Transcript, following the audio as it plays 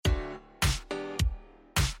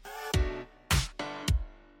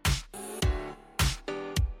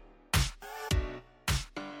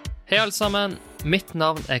Hei alle sammen, mitt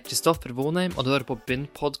navn Kristoffer Vonheim, og du hører på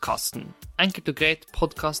Begynn-podcasten. Enkelt og greit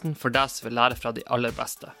podcasten for deg som vil lære fra de aller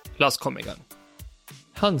beste. La oss komme i gang.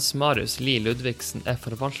 Hans Marius Lie Ludvigsen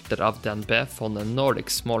forvalter av DNB-fondet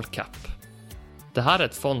Nordic Small Cap. Dette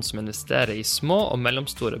et fond som investerer i små og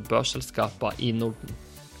mellomstore børsselskaper i Norden.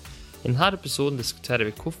 I denne episoden diskuterer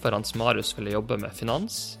vi hvorfor Hans Marius ville jobbe med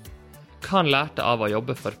finans, hva han lærte av å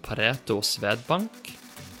jobbe for Pareto og Swedbank,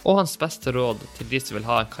 og hans beste råd til de som vil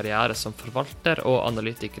ha en karriere som forvalter og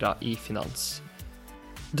analytikere i finans.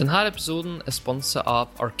 Denne episoden sponset av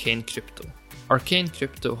Arcane Crypto. Arcane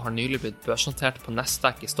Crypto har nylig blitt børsnotert på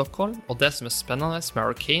Nasdaq i Stockholm, og det som spennende med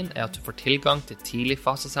Arcane at du får tilgang til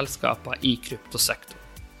tidligfaseselskaper i kryptosektoren.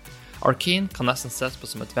 Arcane kan nesten ses på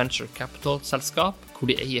som et venture capital-selskap, hvor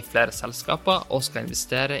de eier flere selskaper og skal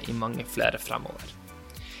investere i mange flere fremover.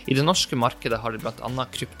 I det norske markedet har de blant annet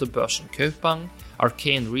kryptobørsen Kaupang,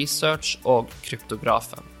 Arcane Research og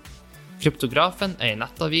Kryptografen. Kryptografen en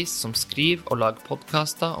nettavis som skriver og lager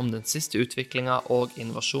podcaster om den siste utviklingen og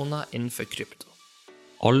innovasjoner innenfor krypto.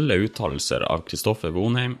 Alle uttalelser av Kristoffer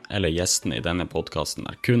Vonheim eller gjestene i denne podcasten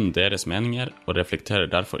kun deres meninger og reflekterer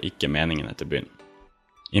derfor ikke meningene til Begynn.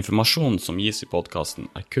 Informasjonen som gis i podcasten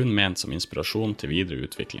kun ment som inspirasjon til videre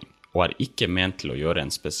utvikling, og ikke ment til å gjøre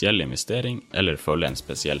en spesiell investering eller følge en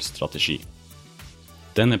spesiell strategi.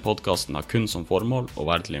 Denne podcasten har kun som formål å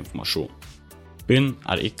være til informasjon. Begynn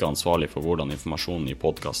ikke ansvarlig for hvordan informasjonen i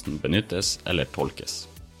podcasten benyttes eller tolkes.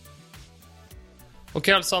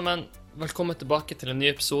 Ok alle sammen, velkommen tilbake til en ny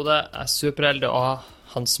episode. Jeg superheldig å ha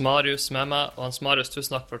Hans Marius med meg, og Hans Marius,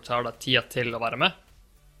 tusen takk for å ta deg tida til å være med.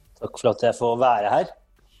 Takk for at jeg får være her.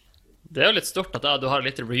 Det jo litt stort at du har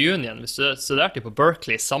litt reunion. Hvis du studerte på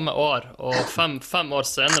Berkeley samme år, og fem år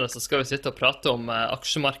senere så skal vi sitte og prate om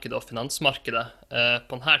aksjemarkedet og finansmarkedet.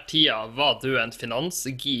 På denne tida, var du en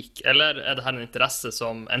finansgeek, eller det her en interesse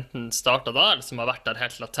som enten startet da, eller som har vært der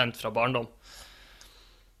helt latent fra barndom?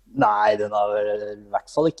 Nei, den har i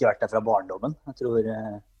hvert fall ikke vært der fra barndommen. Jeg tror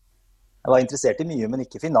jeg var interessert i mye, men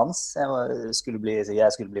ikke finans. Jeg skulle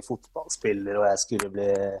bli fotballspiller, og jeg skulle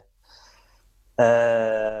bli... det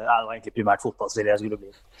var egentlig primært fotballspiller jeg skulle bli.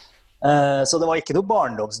 Så det var ikke noe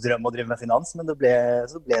barndomsdrøm å drive med finans, men så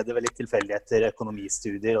ble det vel litt tilfeldig etter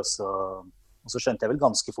økonomistudier, og så skjønte jeg vel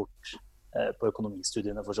ganske fort på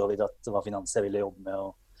økonomistudiene for så vidt at det var finans jeg ville jobbe med,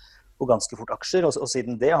 og ganske fort aksjer, og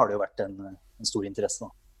siden det har det jo vært en stor interesse nå.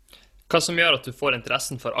 Hva som gjør at du får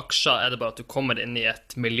interessen for aksjer? Det bare at du kommer inn i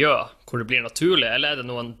et miljø hvor det blir naturlig, eller det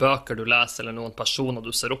noen bøker du leser, eller noen personer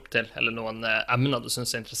du ser opp til, eller noen emner du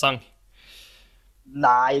synes interessant?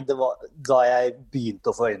 Nei, det var, da jeg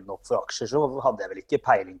begynte å få øynene opp for aksjer, så hadde jeg vel ikke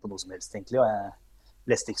peiling på noe som helst, egentlig, og jeg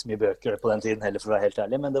leste ikke så mye bøker på den tiden heller, for å være helt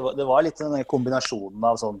ærlig, men det var litt en kombinasjon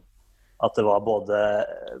av sånn, at det var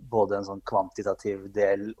både en sånn kvantitativ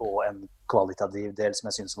del og en kvalitativ del som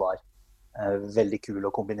jeg synes var veldig kul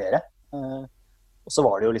å kombinere. Og så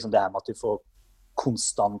var det jo liksom det her med at du får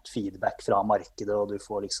konstant feedback fra markedet, og du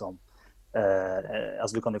får liksom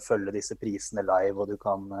altså du kan jo følge disse prisene live, og du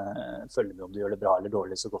kan følge med om du gjør det bra eller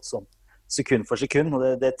dårlig så godt som sekund for sekund,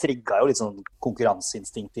 og det trigget jo litt sånn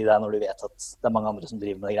konkurranseinstinkt i deg når du vet at det mange andre som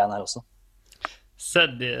driver med de greiene her også.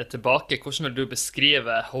 Sett tilbake, hvordan vil du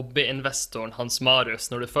beskrive hobbyinvestoren Hans Marius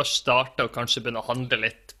når du først startet og kanskje begynner å handle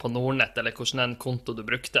litt på Nordnet, eller hvordan en konto du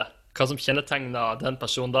brukte? Hva som kjennetegnet den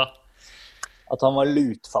personen da? At han var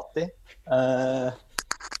lutfattig,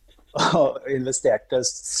 og investerte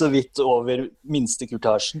så vidt over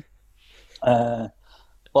minstekurtasjen,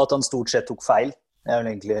 og at han stort sett tok feil. Det vel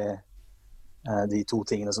egentlig de to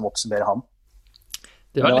tingene som oppsummerer han.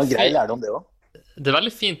 Det var grei lærdom det også. Det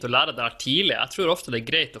veldig fint å lære det her tidlig. Jeg tror ofte det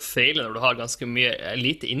greit å feile når du har ganske mye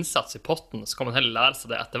lite innsats i potten, så kan man heller lære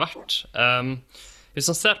seg det etter hvert.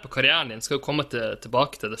 Hvis man ser på karrieren din, skal du komme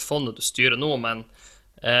tilbake til det fondet du styrer nå, men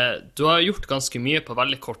du har gjort ganske mye på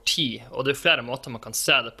veldig kort tid, og det flere måter man kan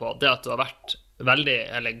se det på. Det at du har vært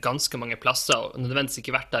ganske mange plasser, og nødvendigvis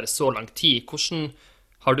ikke vært der i så lang tid. Hvordan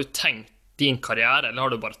har du tenkt din karriere, eller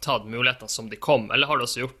har du bare tatt mulighetene som de kom, eller har du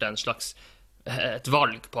også gjort et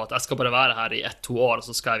valg på at jeg skal bare være her i 1-2 år, og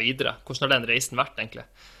så skal jeg videre? Hvordan har den reisen vært egentlig?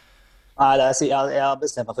 Nei, jeg har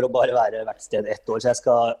bestemt meg for å bare være hvert sted 1 år, så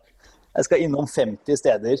jeg skal innom 50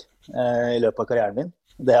 steder i løpet av karrieren min.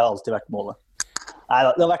 Det har alltid vært målet. Nei,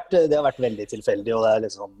 det har vært veldig tilfeldig, og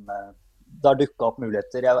det har dukket opp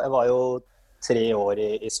muligheter. Jeg var jo 3 år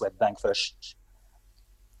i Swedbank først.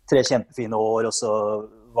 3 kjempefine år, og så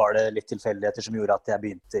var det litt tilfeldigheter som gjorde at jeg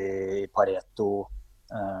begynte i Pareto,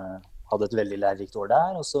 hadde et veldig lærerikt år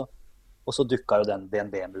der, og så dukket jo den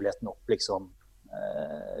DNB-muligheten opp, liksom,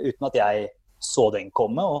 uten at jeg så den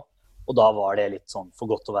komme, og da var det litt sånn for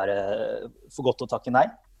godt å takke nei.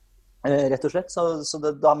 Rett og slett. Så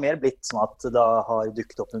det har mer blitt sånn at det har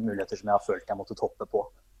dukket opp noen muligheter som jeg har følt jeg måtte hoppe på.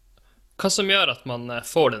 Hva som gjør at man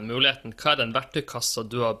får den muligheten? Hva den verktøykassa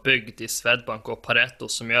du har bygd i Swedbank og Pareto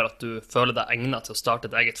som gjør at du føler deg egnet til å starte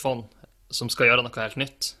et eget fond som skal gjøre noe helt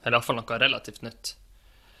nytt? Eller i hvert fall noe relativt nytt?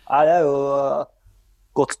 Det jo et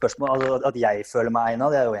godt spørsmål. Altså, at jeg føler meg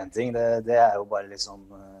egnet, det jo en ting. Det jo bare liksom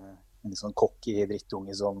en sånn cocky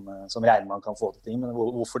drittunge som regner man kan få til ting. Men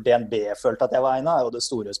hvorfor DNB følte at jeg var egnet, jo det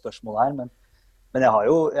store spørsmålet her. Men jeg har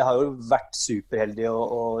jo vært superheldig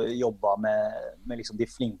og jobbet med liksom de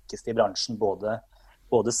flinkeste i bransjen,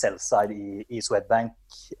 både Sellside i Swedbank,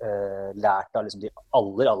 lært av liksom de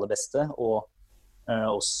aller beste, og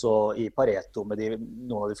også i Pareto med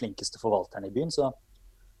noen av de flinkeste forvalterne i byen. Så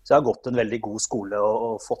jeg har gått en veldig god skole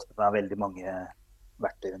og fått med meg veldig mange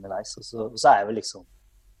verktøy underveis. Og så jeg vel liksom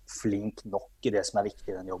flink nok i det som viktig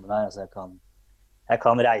i den jobben her. Altså jeg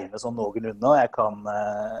kan regne sånn noenlunde, og jeg kan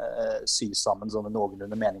sy sammen sånne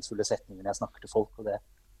noenlunde meningsfulle setninger når jeg snakker til folk, og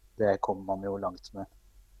det kommer man jo langt med.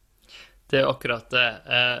 Det akkurat det.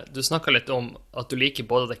 Du snakket litt om at du liker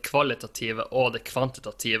både det kvalitative og det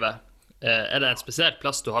kvantitative. Det en spesiell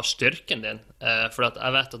plass du har styrken din? For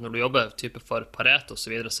jeg vet at når du jobber type for Pareto og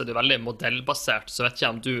så videre, så det veldig modellbasert, så vet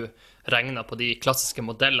ikke om du regner på de klassiske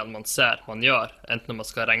modellene man ser man gjør, enten om man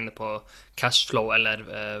skal regne på cashflow eller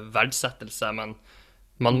verdsettelse, men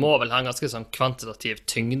man må vel ha en ganske sånn kvantitativ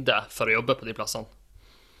tyngde for å jobbe på de plassene?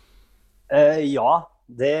 Ja,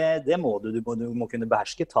 det må du. Du må kunne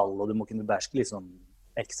beherske tall, og du må kunne beherske liksom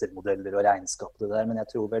Excel-modeller og regnskap det der, men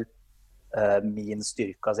jeg tror vel min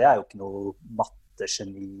styrke, altså jeg jo ikke noe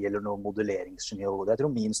mattegeni eller noe modelleringsgeni, jeg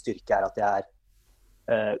tror min styrke at jeg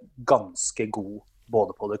ganske god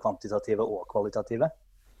både på det kvantitative og kvalitative,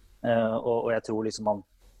 og jeg tror liksom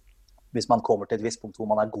hvis man kommer til et visst punkt hvor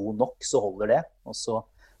man god nok, så holder det, og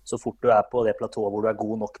så fort du på det platået hvor du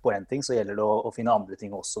god nok på en ting, så gjelder det å finne andre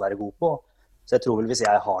ting å også være god på. Så jeg tror vel hvis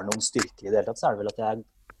jeg har noen styrker i det hele tatt, så det vel at jeg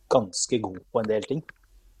ganske god på en del ting.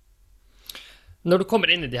 Når du kommer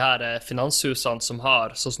inn i de her finanshusene som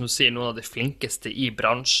har, sånn som du sier, noen av de flinkeste i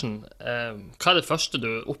bransjen, hva det første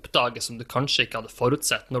du oppdager som du kanskje ikke hadde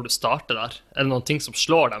forutsett når du starter der? Det noen ting som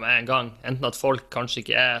slår deg med en gang? Enten at folk kanskje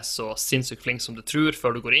ikke så sinnssykt flinke som du tror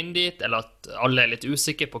før du går inn dit, eller at alle litt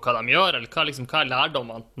usikre på hva de gjør, eller hva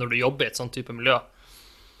lærdommene når du jobber i et sånt type miljø?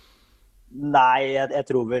 Nei, jeg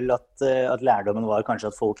tror vel at lærdommen var kanskje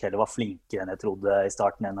at folk heller var flinkere enn jeg trodde i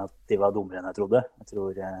starten, enn at de var dummere enn jeg trodde.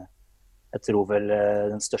 Jeg tror vel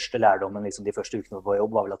den største lærdommen liksom de første ukene på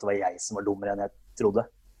jobb var vel at det var jeg som var dummere enn jeg trodde.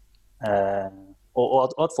 Og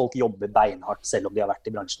at folk jobber beinhardt selv om de har vært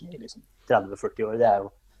i bransjen i liksom 30-40 år, det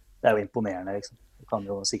er jo imponerende. Liksom. Det kan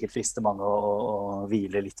jo sikkert friste mange å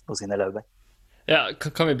hvile litt på sine laurbær. Ja,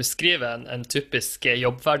 kan vi beskrive en typisk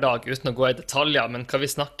jobbhverdag uten å gå i detaljer, men kan vi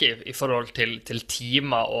snakke i forhold til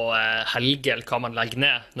timer og helger, eller hva man legger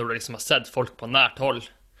ned når du liksom har sett folk på nært hold?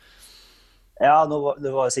 Ja, det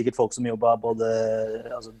var sikkert folk som jobbet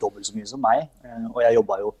dobbelt så mye som meg, og jeg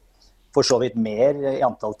jobbet jo for så vidt mer i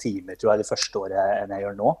antall timer, tror jeg, det første året enn jeg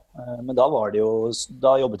gjør nå. Men da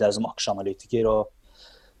jobbet jeg som aksjeanalytiker,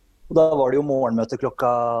 og da var det jo morgenmøte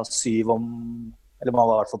klokka 7 eller man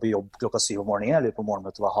var i hvert fall på jobb klokka 7 om morgenen, eller på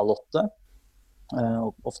morgenmøtet var 7:30.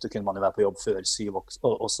 Og ofte kunne man jo være på jobb før 7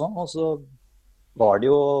 også, og så var det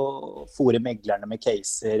jo å fore meglerne med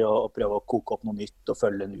caser og prøve å koke opp noe nytt og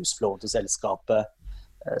følge newsflowen til selskapet,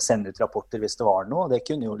 sende ut rapporter hvis det var noe. Det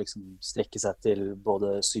kunne jo liksom strekke seg til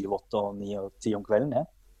både 7, 8, 9 og 10 om kvelden, ja.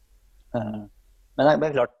 Men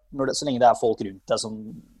det er klart, så lenge det folk rundt deg som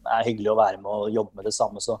hyggelig å være med og jobbe med det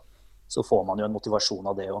samme, så får man jo en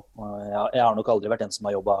motivasjon av det også. Jeg har nok aldri vært den som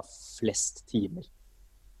har jobbet flest timer.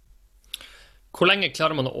 Hvor lenge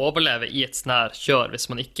klarer man å overleve i et sånn her kjør hvis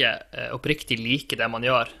man ikke oppriktig liker det man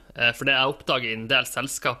gjør? For det jeg oppdager i en del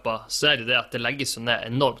selskaper, så det at det legges jo ned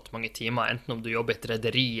enormt mange timer, enten om du jobber i et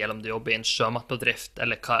rederi, eller om du jobber i en sjømatbedrift,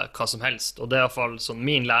 eller hva som helst. Og det er i hvert fall sånn,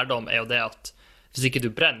 min lærdom jo det at hvis ikke du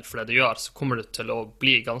brenner for det du gjør, så kommer du til å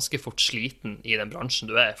bli ganske fort sliten i den bransjen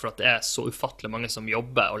du for at det så ufattelig mange som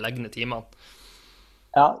jobber og legger ned timene.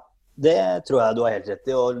 Ja, det tror jeg du har helt rett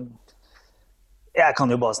i, og jeg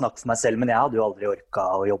kan jo bare snakke for meg selv, men jeg hadde jo aldri orket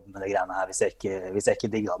å jobbe med det greiene her hvis jeg ikke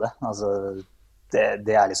digget det. Altså,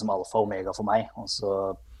 det liksom alfa og omega for meg. Og så,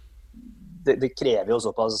 det krever jo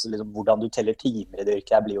såpass, liksom, hvordan du teller timer i det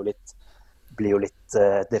yrket blir jo litt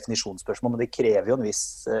definisjonsspørsmål, men det krever jo en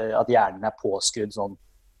viss at hjernen påskrudd sånn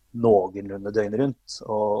noenlunde døgnet rundt.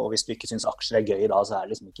 Og hvis du ikke synes aksjer gøy da, så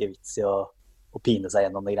det liksom ikke vits i å pine seg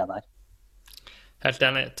gjennom det greiene her. Helt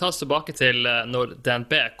enig. Ta oss tilbake til når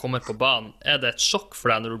DNB kommer på banen. Det et sjokk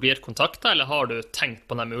for deg når du blir kontaktet, eller har du tenkt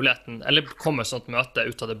på den muligheten? Eller kommer sånt møte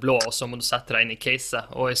ut av det blå, og så må du sette deg inn i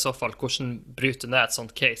caset? Og i så fall, hvordan bryter du ned et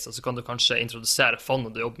sånt case? Og så kan du kanskje introdusere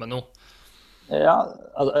fondet du jobber med nå? Ja,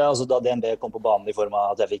 altså da DNB kom på banen i form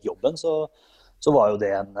av at jeg fikk jobben, så var jo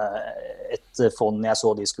det et fond jeg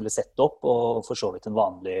så de skulle sette opp, og for så vidt en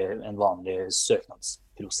vanlig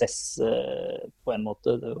søknadsprosess på en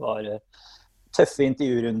måte. Det var tøffe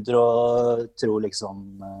intervjurunder, og jeg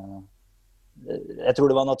tror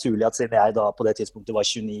det var naturlig at siden jeg da på det tidspunktet var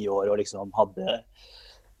 29 år og liksom hadde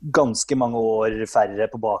ganske mange år færre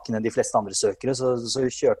på baken enn de fleste andre søkere, så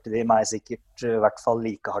kjørte de meg sikkert i hvert fall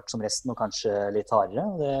like hardt som resten, og kanskje litt hardere.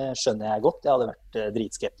 Og det skjønner jeg godt. Jeg hadde vært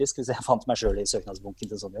dritskeptisk hvis jeg fant meg selv i søknadsbunken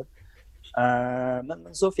til en sånn jobb. Men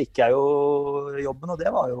så fikk jeg jo jobben, og det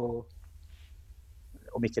var jo,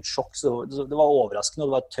 om ikke et sjokk, så det var overraskende, og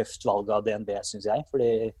det var et tøft valg av DNB, synes jeg,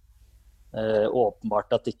 fordi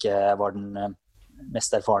åpenbart at det ikke var den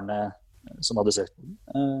mest erfarne som hadde søkt på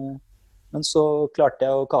den. Men så klarte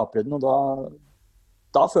jeg å kapre den, og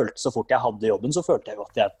da følte så fort jeg hadde jobben, så følte jeg jo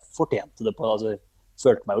at jeg fortjente det på, altså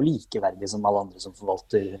følte meg jo likeverdig som alle andre som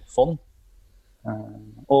forvalter fond.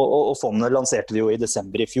 Og fondet lanserte vi jo i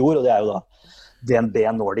desember i fjor, og det er jo da DNB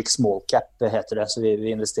Nordic Small Cap heter det, så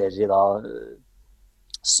vi investerer i da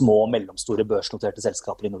små og mellomstore børsnoterte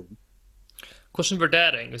selskaper i Norden. Hvordan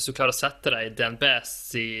vurdering, hvis du klarer å sette deg i DNB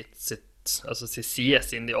sitt side,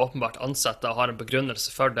 siden de åpenbart ansetter og har en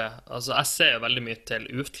begrunnelse for det? Altså, jeg ser jo veldig mye til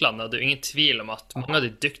utlandet, og det er jo ingen tvil om at mange av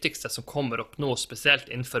de dyktigste som kommer opp nå, spesielt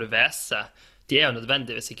innenfor VC, de er jo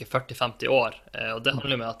nødvendigvis ikke 40-50 år, og det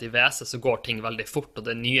handler jo med at i VC så går ting veldig fort, og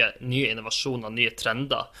det er nye innovasjoner, nye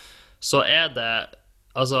trender. Så det,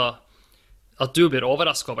 altså, at du blir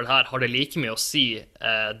overrasket over det her, har det like mye å si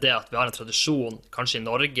det at vi har en tradisjon, kanskje i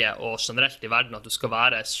Norge og generelt i verden, at du skal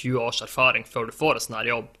være 20 års erfaring før du får en sånn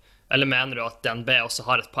her jobb? Eller mener du at DNB også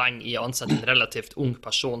har et poeng i å ansette en relativt ung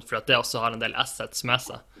person, for at det også har en del assets med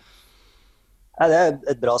seg? Ja, det er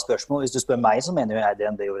et bra spørsmål. Hvis du spør meg, så mener jeg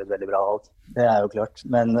DNB gjorde et veldig bra valg. Det er jo klart.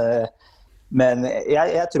 Men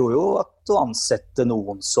jeg tror jo at å ansette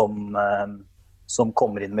noen som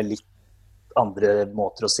kommer inn med litt andre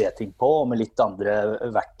måter å se ting på, og med litt andre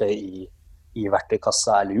verktøy i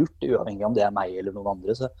verktøykassa er lurt, uavhengig om det er meg eller noen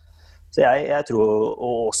andre. Så jeg tror,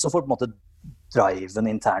 og også for på en måte driven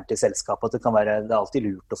internt i selskapet, at det er alltid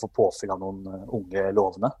lurt å få påfyll av noen unge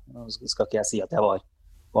lovende. Nå skal ikke jeg si at jeg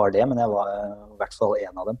var det, men jeg var i hvert fall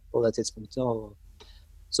en av dem på det tidspunktet.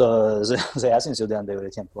 Så jeg synes jo DNB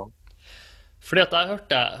gjorde et kjempevalg. Fordi at jeg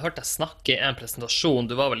hørte deg snakke i en presentasjon,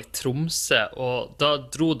 du var vel i Tromsø, og da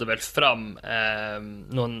dro det vel fram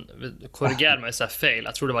korriger meg hvis jeg er feil,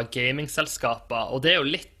 jeg tror det var gamingselskaper, og det er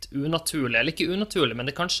jo litt unaturlig, eller ikke unaturlig, men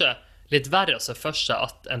det er kanskje litt verre å se for seg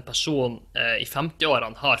at en person i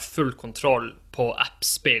 50-årene har full kontroll på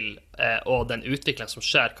appspill og den utviklingen som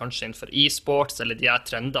skjer kanskje innenfor e-sports eller de her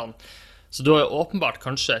trendene. Så du har jo åpenbart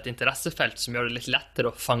kanskje et interessefelt som gjør det litt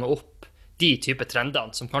lettere å fange opp de type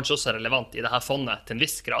trendene som kanskje også er relevant i det her fondet til en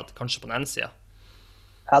viss grad, kanskje på den ene siden.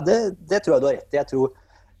 Ja, det tror jeg du har rett i.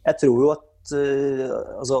 Jeg tror jo at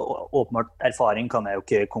altså, åpenbart erfaring kan jeg jo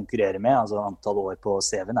ikke konkurrere med. Altså, antall år på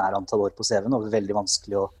CV-en er antall år på CV-en, og det er veldig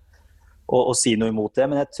vanskelig å si noe imot det,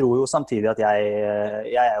 men jeg tror jo samtidig at jeg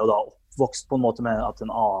er jo da oppvokst på en måte med at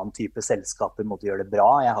en annen type selskaper måtte gjøre det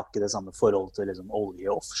bra. Jeg har ikke det samme forhold til liksom, olje-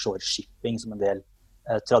 og offshore shipping som en del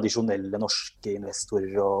tradisjonelle norske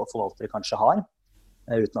investorer og forvaltere kanskje har,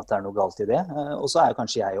 uten at det er noe galt i det. Og så er jo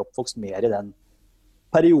kanskje jeg oppvokst mer i den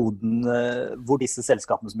perioden hvor disse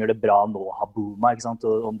selskapene som gjør det bra nå har boomet, ikke sant?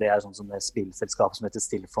 Og om det er sånn som det spillselskapet som heter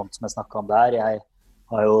Stillfront som jeg snakket om der. Jeg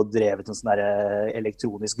har jo drevet en sånn der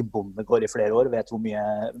elektronisk bondegård i flere år, vet hvor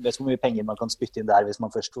mye penger man kan spytte inn der hvis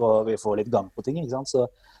man først vil få litt gang på ting, ikke sant?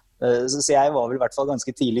 Så jeg var vel i hvert fall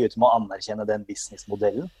ganske tidlig ute med å anerkjenne den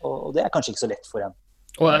businessmodellen, og det er kanskje ikke så lett for en.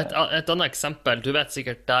 Og et annet eksempel, du vet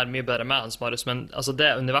sikkert det er mye bedre med Hans Marius, men altså det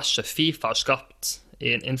universet FIFA har skapt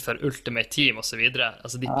innenfor Ultimate Team og så videre,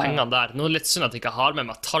 altså de pengene der, nå er det litt synd at jeg ikke har med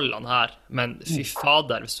meg tallene her, men fy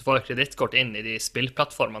fader, hvis du får kredittkort inn i de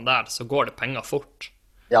spillplattformene der, så går det penger fort.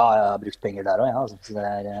 Ja, jeg har brukt penger der også, ja. Altså,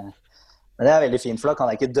 men det er veldig fint, for da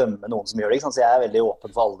kan jeg ikke dømme noen som gjør det, ikke sant? Så jeg er veldig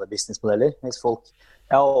åpen for alle businessmodeller. Jeg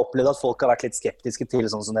har opplevd at folk har vært litt skeptiske til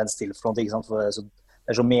sånn som den Stillfront, ikke sant? For det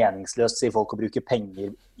er så meningsløst, sier folk, å bruke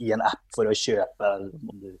penger i en app for å kjøpe,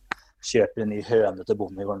 om du kjøper en ny høne til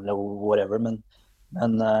bondegården eller whatever, men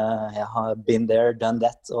jeg har been there, done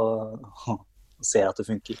that, og ser at det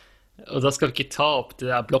funker. Og da skal vi ikke ta opp de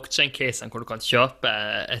der blockchain-casene hvor du kan kjøpe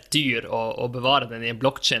et dyr og bevare den i en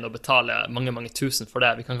blockchain og betale mange, mange tusen for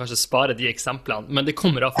det. Vi kan kanskje spare de eksemplene, men det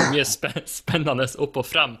kommer av for mye spennende opp og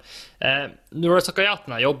frem. Når du har sagt ja til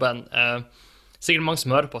denne jobben, sikkert mange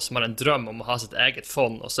som hører på som har en drøm om å ha sitt eget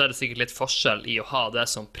fond, og så er det sikkert litt forskjell i å ha det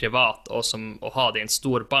som privat og som å ha det i en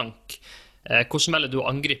stor bank. Hvordan velger du å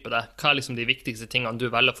angripe det? Hva er liksom de viktigste tingene du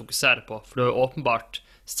velger å fokusere på? For du har åpenbart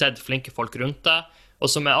sett flinke folk rundt deg, og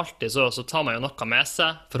som er alltid så tar man jo noe med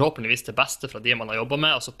seg, forhåpentligvis det beste fra de man har jobbet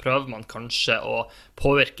med, og så prøver man kanskje å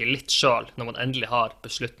påvirke litt selv når man endelig har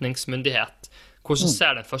beslutningsmyndighet. Hvordan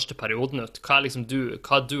ser den første perioden ut? Hva er liksom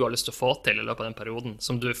hva du har lyst til å få til i løpet av den perioden,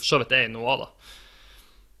 som du for så vidt er i nå da?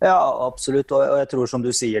 Ja, absolutt, og jeg tror som du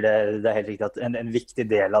sier, det er helt riktig at en viktig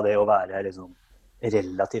del av det å være liksom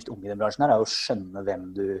relativt ung i den bransjen her, er å skjønne hvem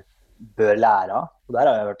du bør lære av. Og der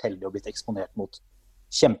har jeg vært heldig og blitt eksponert mot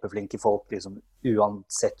kjempeflinke folk, liksom,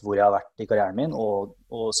 uansett hvor jeg har vært i karrieren min, og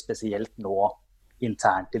spesielt nå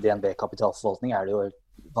internt i DNB kapitalforvaltning er det jo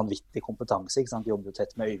vanvittig kompetanse, ikke sant? Jeg jobber jo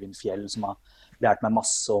tett med Øyvind Fjell, som har lært meg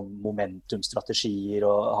masse om momentumstrategier,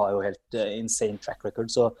 og har jo helt insane track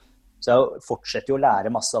record, så jeg fortsetter jo å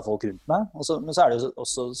lære masse av folk rundt meg, men så er det jo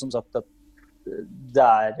også, som sagt, at det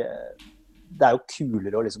er jo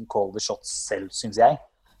kulere å liksom call the shots selv, synes jeg.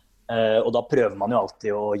 Og da prøver man jo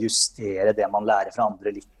alltid å justere det man lærer fra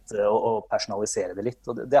andre litt, og personalisere det litt.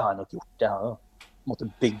 Og det har jeg nok gjort. Jeg har jo på en måte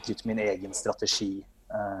bygget min egen strategi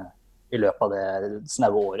i løpet av det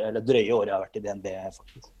snaue året, eller drøye året jeg har vært i DNB,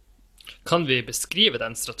 faktisk. Kan vi beskrive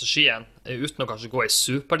den strategien, uten å kanskje gå i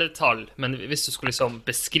superdetalj, men hvis du skulle liksom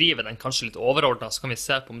beskrive den kanskje litt overordnet, så kan vi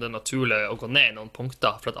se på om det er naturlig å gå ned i noen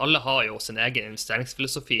punkter, for at alle har jo sin egen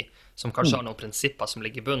investeringsfilosofi, som kanskje har noen prinsipper som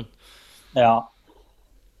ligger i bunn. Ja.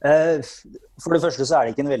 For det første så er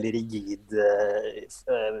det ikke en veldig rigid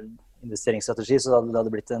investeringsstrategi, så det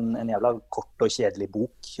hadde blitt en jævla kort og kjedelig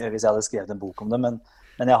bok hvis jeg hadde skrevet en bok om det, men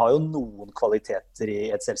jeg har jo noen kvaliteter i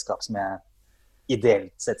et selskap som jeg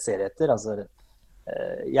ideelt sett ser etter, altså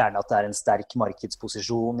gjerne at det er en sterk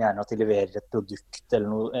markedsposisjon, gjerne at de leverer et produkt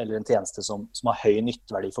eller en tjeneste som har høy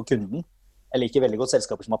nytteverdi for kunden. Jeg liker veldig godt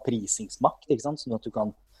selskaper som har prisingsmakt, ikke sant? Sånn at du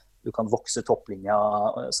kan vokse topplinja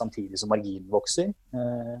samtidig som marginen vokser.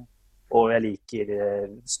 Og jeg liker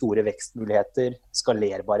store vekstmuligheter,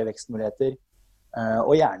 skalerbare vekstmuligheter,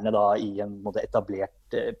 og gjerne da i en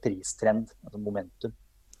etablert pristrend, altså momentum.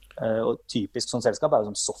 Og typisk sånn selskap er jo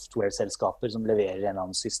sånn software-selskaper som leverer en eller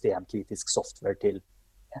annen systemkritisk software til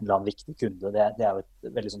en eller annen viktig kunde. Det er jo et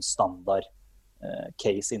veldig sånn standard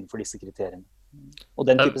case innenfor disse kriteriene. Og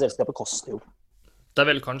den type selskaper koster jo. Det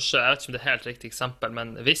er vel kanskje, jeg vet ikke om det er helt riktig eksempel,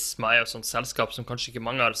 men Visma er jo et sånt selskap som kanskje ikke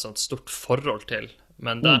mange har et sånt stort forhold til,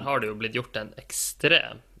 men der har det jo blitt gjort en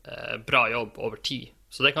ekstrem bra jobb over tid.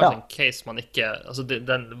 Så det er kanskje en case man ikke, altså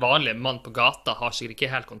den vanlige mann på gata har sikkert ikke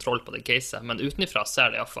helt kontroll på det caset, men utenifra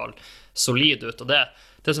ser det i hvert fall solid ut, og det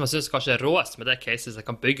som jeg synes kanskje er råest med det caset, som jeg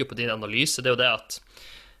kan bygge på din analyse, det er jo det at,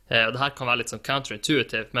 og det her kan være litt sånn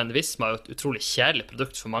counterintuitive, men Visma er jo et utrolig kjedelig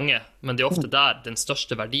produkt for mange, men det er ofte der den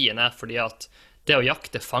største verdien er, fordi at det å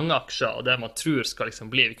jakte fangeaksjer, og det man tror skal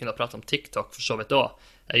liksom bli, vi kunne ha pratet om TikTok for så vidt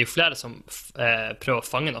også, jo flere som prøver å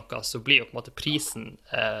fange noe, så blir jo på en måte prisen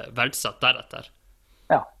verdsatt deretter.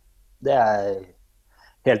 Ja, det er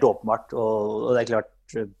helt åpenbart, og det er klart,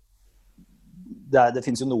 det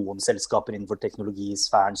finnes jo noen selskaper innenfor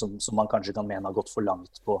teknologisfæren som man kanskje kan mene har gått for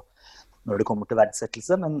langt på når det kommer til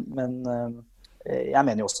verdsettelse, men jeg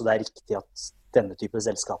mener jo også det er riktig at denne type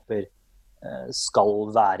selskaper skal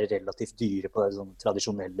være relativt dyre på det sånn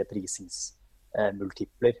tradisjonelle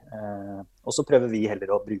prisingsmultipler. Og så prøver vi heller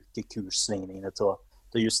å bruke kurssvingningene til å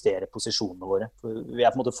justere posisjonene våre. For vi er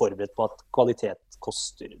på en måte forberedt på at kvalitet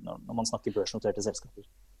koster når man snakker børsnoterte selskaper.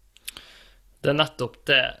 Det er nettopp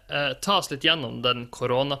det. Ta oss litt gjennom den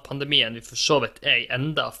koronapandemien vi for så vidt er i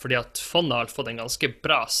enda, fordi at fondet har fått en ganske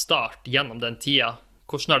bra start gjennom den tida.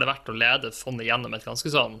 Hvordan har det vært å lede fondet gjennom et ganske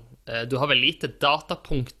sånn, du har vel lite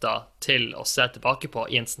datapunkter til å se tilbake på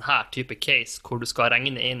i en sånn her type case, hvor du skal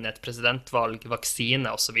regne inn et presidentvalg,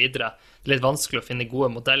 vaksine og så videre. Det er litt vanskelig å finne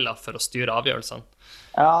gode modeller for å styre avgjørelsene.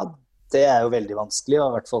 Ja, det er jo veldig vanskelig,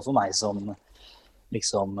 og i hvert fall for meg som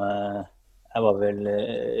liksom, jeg var vel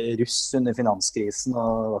russ under finanskrisen,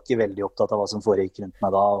 og var ikke veldig opptatt av hva som foregikk rundt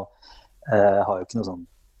meg da, og har jo ikke noe sånn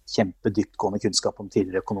kjempedyptgående kunnskap om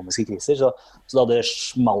tidligere økonomiske kriser, så da det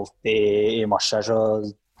smalt i mars her,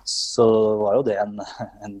 så var jo det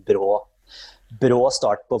en brå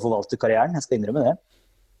start på å forvalte karrieren, jeg skal innrømme det.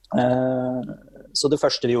 Så det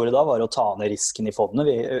første vi gjorde da var å ta ned risken i fondet,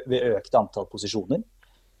 vi økte antall posisjoner,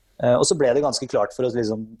 Og så ble det ganske klart for oss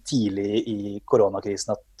liksom, tidlig i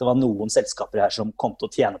koronakrisen at det var noen selskaper her som kom til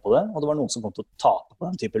å tjene på det, og det var noen som kom til å tape på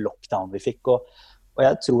den type lockdown vi fikk. Og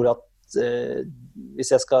jeg tror at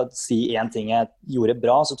hvis jeg skal si en ting jeg gjorde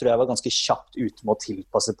bra, så tror jeg var ganske kjapt ute med å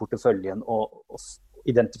tilpasse porteføljen og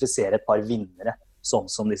identifisere et par vinnere, sånn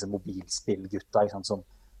som disse mobilspillgutta, ikke sant,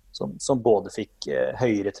 som både fikk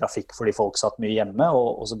høyere trafikk fordi folk satt mye hjemme,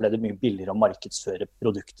 og så ble det mye billigere å markedsføre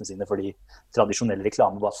produktene sine fordi tradisjonell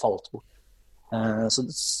reklame bare falt bort.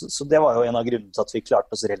 Så det var jo en av grunnene til at vi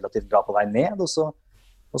klarte oss relativt bra på vei ned, og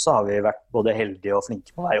så har vi vært både heldige og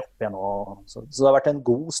flinke på vei opp igjen. Så det har vært en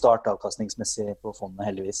god start avkastningsmessig på fondet,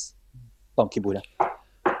 heldigvis. Bank i bordet.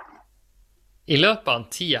 I løpet av en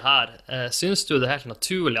tid her, synes du det er helt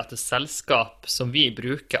naturlig at et selskap som vi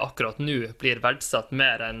bruker akkurat nå blir verdsatt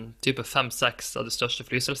mer enn type 5-6 av de største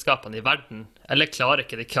flyselskapene i verden? Eller klarer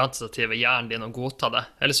ikke de kvantitative hjernen din å godta det?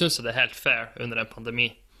 Eller synes du det er helt fair under en pandemi?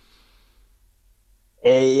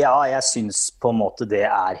 Ja, jeg synes på en måte det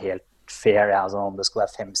er helt fair. Altså, om det skal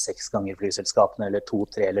være 5-6 ganger flyselskapene, eller 2,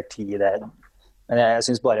 3 eller 10. Men jeg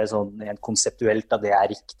synes bare sånn rent konseptuelt at det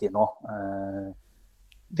er riktig nå.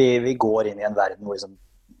 Vi går inn i en verden hvor liksom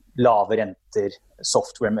lave renter,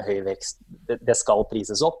 software med høy vekst, det skal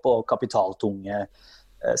prises opp, og kapitaltunge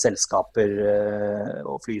selskaper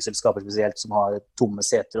og flyselskaper spesielt som har tomme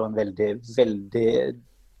seter og en veldig i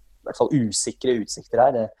hvert fall usikre utsikter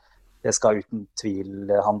her, det skal uten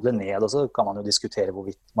tvil handle ned, og så kan man jo diskutere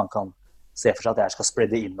hvorvidt man kan se for seg at det her skal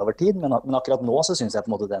spredde inn over tid, men akkurat nå så synes jeg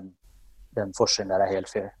på en måte den forskjellen der er helt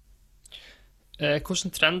fair. Hvilke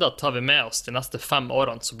trender tar vi med oss de neste 5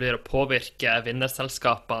 årene som blir å påvirke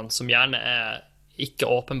vinnerselskapene som gjerne er ikke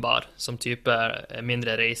åpenbar, som type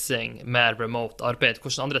mindre reising, mer remote arbeid?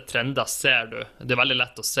 Hvilke andre trender ser du? Det er veldig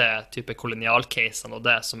lett å se type kolonialcasene og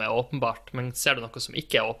det som er åpenbart, men ser du noe som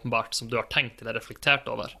ikke er åpenbart, som du har tenkt eller reflektert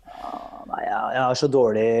over? Nei, jeg har så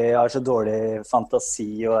dårlig fantasi,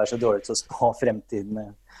 og jeg er så dårlig til å spå fremtiden.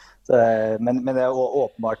 Men det er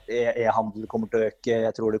åpenbart e-handel kommer til å øke.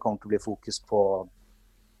 Jeg tror det kommer til å bli fokus på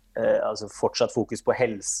fortsatt fokus på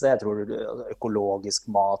helse. Jeg tror økologisk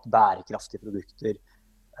mat, bærekraftige produkter.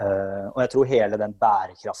 Og jeg tror hele den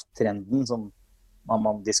bærekrafttrenden som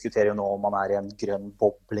man diskuterer jo nå om man er i en grønn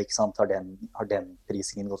boble, ikke sant? Har den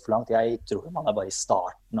prisingen gått for langt? Jeg tror man er bare i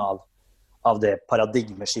starten av det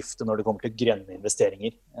paradigmeskiftet når det kommer til grønne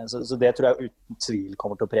investeringer. Så det tror jeg uten tvil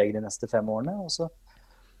kommer til å prege de neste 5 årene.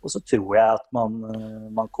 Og så tror jeg at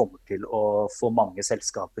man kommer til å få mange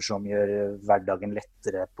selskaper som gjør hverdagen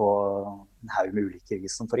lettere på en haug med ulike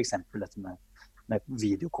vis, som for eksempel dette med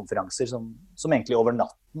videokonferanser, som egentlig over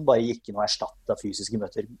natten bare gikk inn og erstattet fysiske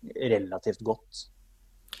møter relativt godt.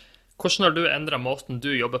 Hvordan har du endret måten du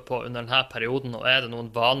jobber på under denne perioden, og er det noen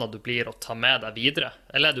vaner du blir å ta med deg videre?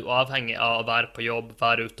 Eller er du avhengig av å være på jobb,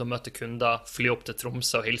 være ute og møte kunder, fly opp til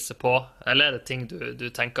Tromsø og hilse på? Eller er det ting du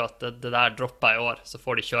tenker at det der dropper i år, så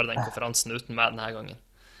får de kjøre den konferansen uten meg denne gangen?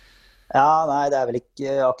 Ja, nei, det er vel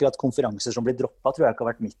ikke akkurat konferanser som blir droppet, tror jeg ikke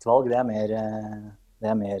har vært mitt valg. Det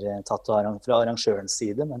er mer tatt fra arrangørens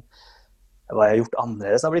side, men hva jeg har gjort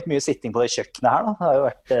annerledes. Det har blitt mye sitting på det kjøkkenet her. Da. Det har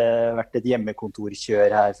jo vært et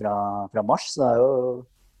hjemmekontorkjør her fra mars, så det har jo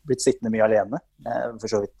blitt sittende mye alene.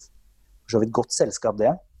 For så vidt godt selskap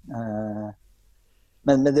det.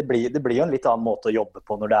 Men det blir jo en litt annen måte å jobbe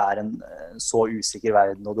på når det er en så usikker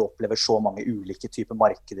verden, og du opplever så mange ulike typer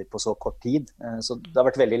markeder på så kort tid. Så det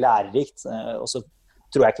har vært veldig lærerikt, og så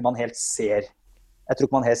tror jeg ikke man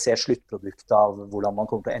helt ser sluttproduktet av hvordan man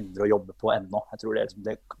kommer til å endre og jobbe på ennå. Jeg tror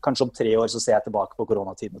kanskje om 3 år så ser jeg tilbake på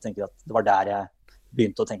koronatiden og tenker at det var der jeg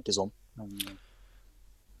begynte å tenke sånn.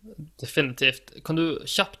 Definitivt. Kan du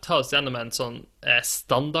kjapt ta oss gjennom en sånn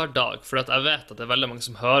standarddag? For jeg vet at det er veldig mange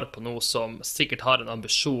som hører på noe som sikkert har en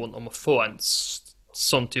ambisjon om å få en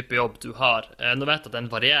sånn type jobb du har. Nå vet jeg at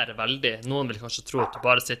den varierer veldig. Noen vil kanskje tro at du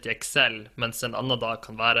bare sitter i Excel, mens en annen dag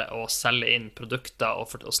kan være å selge inn produkter og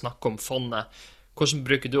snakke om fondet. Hvordan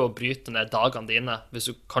bruker du å bryte ned dagene dine, hvis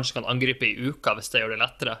du kanskje kan angripe i uka hvis det gjør det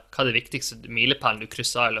lettere? Hva er det viktigste milepælen du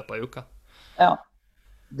krysser i løpet av uka? Ja,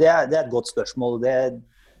 det er et godt spørsmål.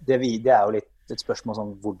 Det er jo litt et spørsmål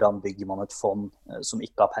som hvordan bygger man et fond som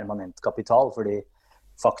ikke har permanent kapital, fordi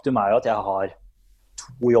faktum er jo at jeg har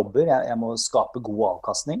 2 jobber. Jeg må skape god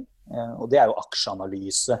avkastning, og det er jo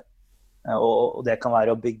aksjeanalyse. Og det kan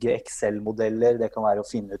være å bygge Excel-modeller, det kan være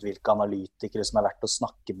å finne ut hvilke analytikere som er verdt å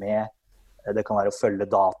snakke med, det kan være å følge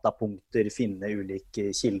datapunkter, finne ulike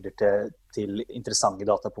kilder til interessante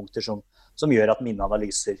datapunkter som gjør at mine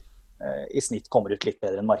analyser i snitt kommer ut litt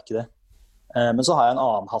bedre enn markedet. Men så har jeg en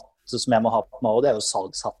annen hatt som jeg må ha på meg, og det er jo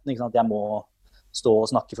salgshatten. Ikke sant? Jeg må stå og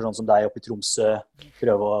snakke for sånn som deg oppe i Tromsø,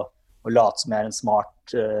 prøve å og late som jeg er en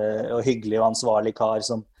smart og hyggelig og ansvarlig kar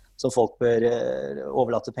som folk bør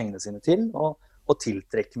overlate pengene sine til, og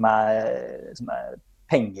tiltrekke meg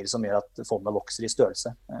penger som gjør at fondet vokser i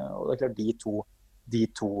størrelse. Og det er klart de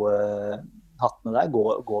to hattene der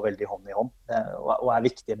går veldig hånd i hånd, og er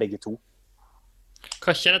viktige begge to.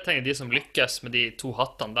 Hva kjennetegner de som lykkes med de to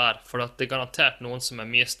hattene der? For at det er garantert noen som er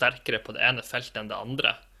mye sterkere på det ene feltet enn det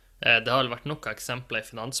andre. Det har vært noen eksempler i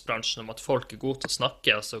finansbransjen om at folk er gode til å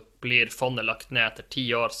snakke, og så blir fondet lagt ned etter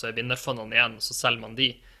 10 år, så er vinnerfondene igjen, og så selger man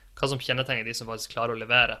de. Hva som kjennetegner de som faktisk klarer å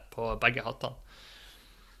levere på begge hattene?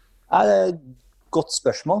 Det er et godt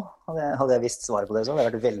spørsmål. Hadde jeg visst svaret på det, så hadde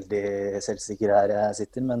jeg vært veldig selvsikker her jeg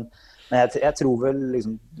sitter, men jeg tror vel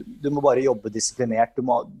liksom, du må bare jobbe disiplinert. Du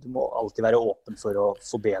må alltid være åpen for å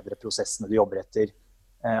forbedre prosessene du jobber etter.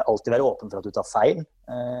 Alltid være åpen for at du tar feil.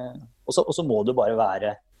 Og så må du bare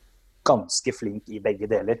være ganske flink i begge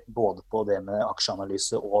deler. Både på det med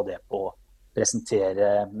aksjeanalyse og det på å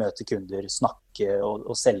presentere, møte kunder, snakke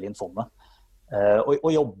og selge inn fondet.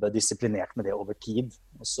 Og jobbe disiplinert med det over tid.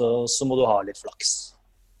 Og så må du ha litt flaks.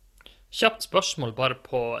 Kjapt spørsmål bare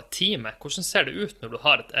på teamet. Hvordan ser det ut når du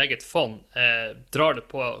har et eget fond? Drar det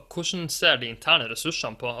på, hvordan ser de interne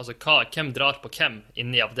ressursene på? Altså, hvem drar på hvem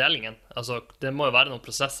inne i avdelingen? Altså, det må jo være noen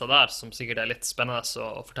prosesser der som sikkert er litt spennende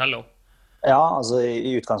å fortelle om. Ja, altså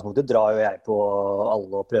i utgangspunktet drar jo jeg på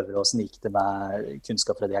alle og prøver å snike til meg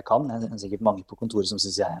kunnskap fra det jeg kan. Det er sikkert mange på kontoret som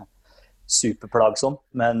synes jeg er superplagsom,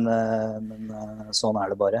 men sånn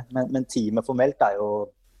er det bare. Men teamet formelt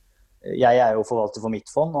jeg er jo forvalter for mitt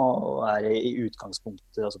fond, og er i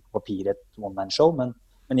utgangspunktet, altså på papiret, et one-man-show,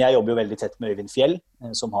 men jeg jobber jo veldig tett med Øyvind Fjell,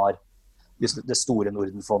 som har det store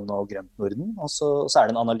Nordenfondet og Grønt Norden, og så er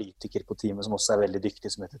det en analytiker på teamet som også er veldig dyktig,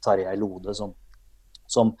 som heter Tarjei Lode,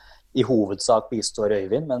 som i hovedsak bistår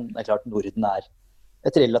Øyvind, men det er klart Norden er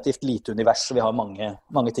et relativt lite univers, så vi har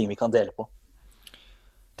mange ting vi kan dele på.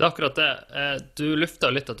 Det er akkurat det. Du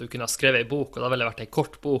luftet litt at du kunne ha skrevet en bok, og da ville det vært en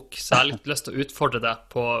kort bok, så jeg har litt lyst til å utfordre deg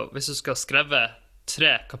på, hvis du skal skrive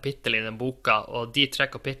 3 kapittel i den boka, og de 3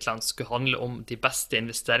 kapitlene skulle handle om de beste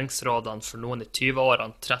investeringsrådene for noen i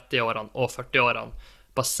 20-årene, 30-årene og 40-årene,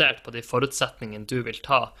 basert på de forutsetningene du vil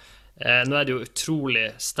ta. Nå er det jo utrolig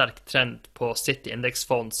sterk trend på City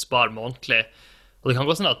Indeksfond, spar månedlig, og det kan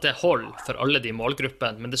gå sånn at det holder for alle de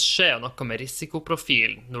målgruppene, men det skjer jo noe med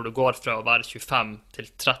risikoprofil når du går fra å være 25 til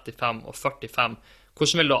 35 og 45.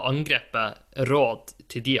 Hvordan vil du angrepe råd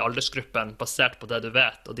til de aldersgruppene basert på det du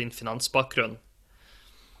vet og din finansbakgrunn?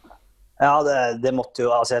 Ja, det måtte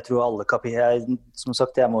jo, altså jeg tror alle kapitler, som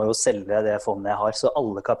sagt, jeg må jo selge det fondet jeg har, så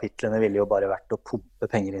alle kapitlene ville jo bare vært å pumpe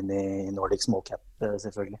penger inn i Nordic Small Cap,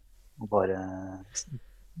 selvfølgelig. Og bare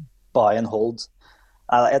buy and hold.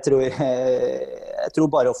 Jeg tror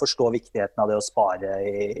bare å forstå viktigheten av det å spare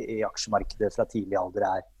i aksjemarkedet fra tidlig alder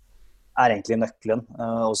er egentlig nøkkelen.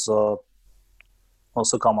 Og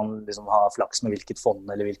så kan man liksom ha flaks med hvilket fond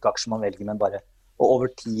eller hvilke aksjer man velger, men bare å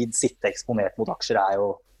over tid sitte eksponert mot aksjer er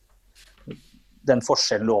jo den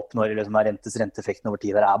forskjellen du oppnår i liksom, renteffekten over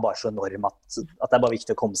tid der er bare så enorm at det er bare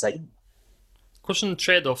viktig å komme seg inn. Hvordan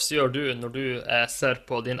trade-offs gjør du når du ser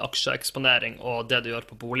på din aksjeeksponering og det du gjør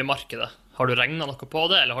på boligmarkedet? Har du regnet noe på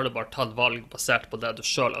det, eller har du bare tatt valg basert på det du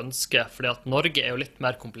selv ønsker? Fordi at Norge er jo litt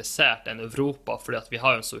mer komplisert enn Europa, fordi at vi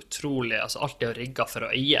har jo en så utrolig, altså alt er jo rigget for å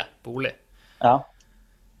eie bolig. Ja.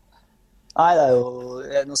 Nei, det er jo,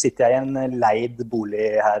 nå sitter jeg i en leid bolig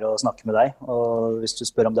her og snakker med deg, og hvis du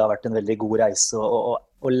spør om det har vært en veldig god reise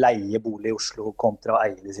å leie bolig i Oslo kontra å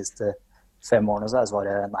eie de siste 5 årene, så er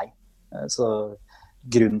svaret nei. Så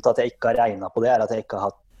grunnen til at jeg ikke har regnet på det er at jeg ikke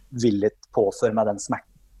har villet påføre meg den smerten.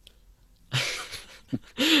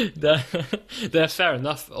 Det er fair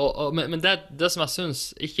enough, men det som jeg synes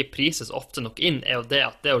ikke prises ofte nok inn er jo det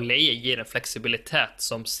at det å leie gir en fleksibilitet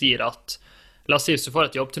som sier at, la oss si hvis du får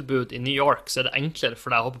et jobbtilbud i New York, så er det enklere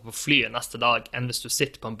for deg å hoppe på flyet neste dag enn hvis du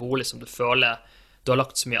sitter på en bolig som du føler du har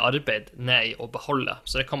lagt så mye arbeid ned i å beholde.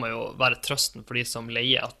 Så det kan man jo være trøsten for de som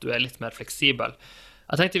leier, at du er litt mer fleksibel.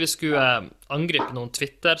 Jeg tenkte vi skulle angripe noen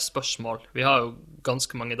Twitter-spørsmål. Vi har jo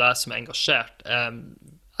ganske mange der som er engasjert.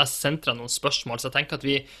 Jeg sendte noen spørsmål, så jeg tenker at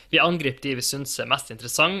vi angriper de vi synes er mest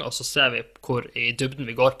interessant, og så ser vi hvor i dybden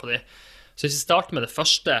vi går på de. Så hvis vi starter med det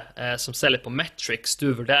første, som ser litt på metrics du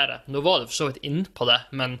vurderer. Nå var du for så vidt inn på det,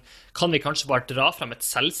 men kan vi kanskje bare dra frem et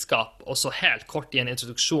selskap, og så helt kort gi en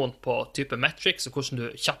introduksjon på type metrics, og hvordan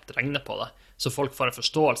du kjapt regner på det, så folk får en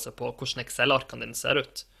forståelse på hvordan Excel-arkene dine ser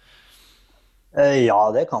ut? Ja,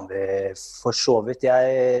 det kan vi for så vidt.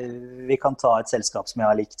 Vi kan ta et selskap som jeg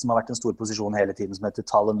har likt, som har vært en stor posisjon hele tiden, som heter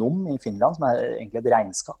Talenom i Finland, som er egentlig et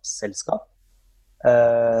regnskapsselskap.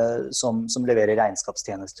 som leverer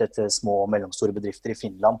regnskapstjenester til små og mellomstore bedrifter i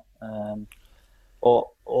Finland.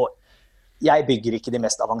 Og jeg bygger ikke de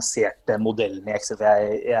mest avanserte modellene i Excel, for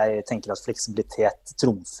jeg tenker at fleksibilitet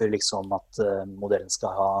trumfer liksom at modellen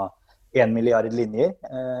skal ha 1 milliard linjer.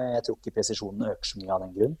 Jeg tror ikke presisjonen øker så mye av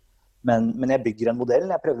den grunn. Men jeg bygger en modell,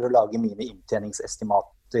 jeg prøver å lage mine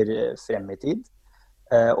inntjeningsestimater frem i tid.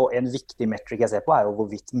 Og en viktig metric jeg ser på jo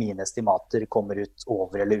hvorvidt mine estimater kommer ut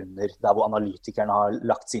over eller under, der hvor analytikerne har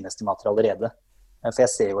lagt sine estimater allerede. For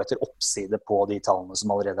jeg ser jo etter oppside på de tallene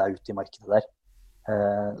som allerede ute i markedet der.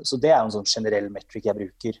 Så det jo en sånn generell metric jeg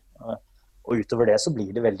bruker. Og utover det så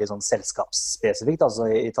blir det veldig sånn selskapsspesifikt. Altså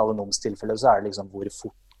i Talenoms tilfelle så det liksom hvor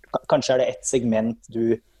fort, kanskje det et segment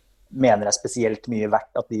du mener spesielt mye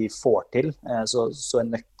verdt at de får til. Så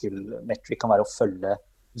en nøkkelmetric kan være å følge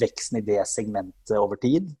veksten i det segmentet over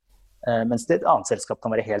tid. Mens det et annet selskap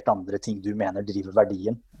kan være helt andre ting du mener driver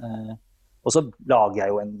verdien. Og så lager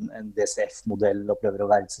jeg jo en DCF-modell og prøver å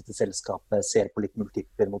verdsette selskapet, ser på litt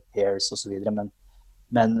multipler mot pairs og så videre, men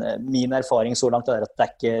min erfaring så langt at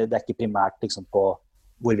det ikke primært liksom på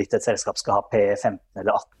hvorvidt et selskap skal ha P15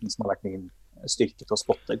 eller 18 som har vært min styrke til å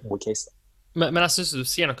spotte gode case. Men jeg synes du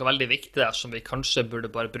sier noe veldig viktig der som vi kanskje burde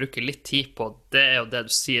bare bruke litt tid på. Det jo det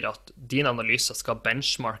du sier at dine analyser skal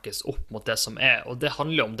benchmarkes opp mot det som og det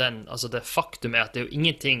handler om altså det faktum at det jo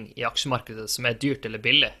ingenting i aksjemarkedet som dyrt eller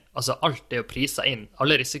billig. Altså alt jo priset inn,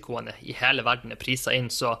 alle risikoene i hele verden priset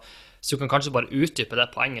inn, så du kan kanskje bare utdype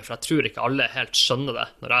det poenget, for jeg tror ikke alle helt skjønner det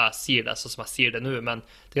når jeg sier det sånn som jeg sier det nå, men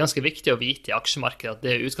det ganske viktig å vite i aksjemarkedet at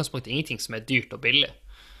det i utgangspunktet ingenting som dyrt og billig.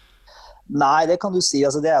 Nei, det kan du si.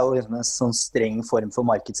 Altså, det jo en sånn streng form for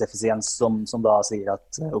markedseffisiens som da sier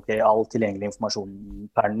at all tilgjengelig informasjon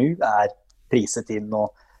per nå priset inn.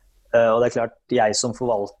 Og det klart, jeg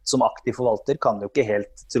som aktiv forvalter kan jo ikke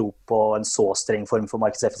helt tro på en så streng form for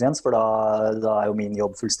markedseffisiens, for da jo min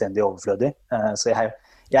jobb fullstendig overflødig. Så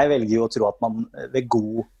jeg velger jo å tro at man ved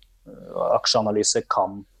god aksjeanalyse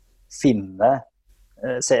kan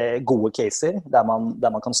se gode caser der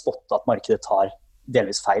man kan spotte at markedet tar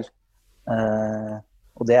delvis feil.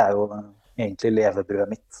 Og det jo egentlig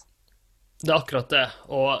levebrødet mitt. Det akkurat det,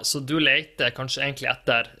 og så du leter kanskje egentlig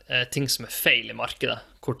etter ting som feil i markedet,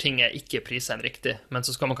 hvor ting ikke priset inn riktig, men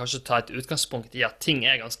så skal man kanskje ta et utgangspunkt i at ting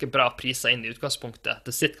ganske bra priset inn i utgangspunktet.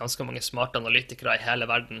 Det sitter ganske mange smarte analytikere i hele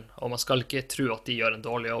verden, og man skal ikke tro at de gjør en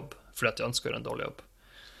dårlig jobb, fordi at de ønsker å gjøre en dårlig jobb.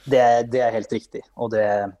 Det helt riktig, og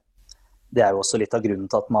det jo også litt av grunnen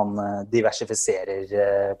til at man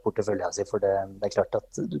diversifiserer porteføljen sin, for det klart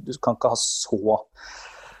at du kan ikke ha så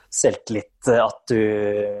selvtillit at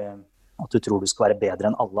du tror du skal være bedre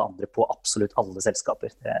enn alle andre på absolutt alle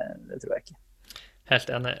selskaper. Det tror jeg ikke.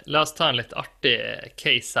 Helt enig. La oss ta en litt artig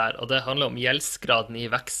case her, og det handler om gjeldsgraden i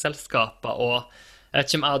vekstselskaper, og jeg vet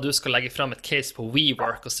ikke om du skal legge frem et case på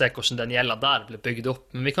WeWork og se hvordan den gjelden der ble bygd opp,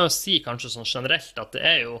 men vi kan jo si kanskje sånn generelt at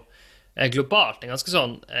det jo globalt en ganske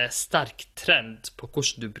sånn sterk trend på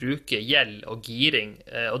hvordan du bruker gjeld og giring,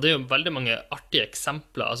 og det jo veldig mange artige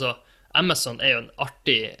eksempler. Altså Amazon jo en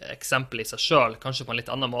artig eksempel i seg selv, kanskje på en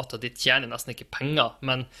litt annen måte, de tjener nesten ikke penger,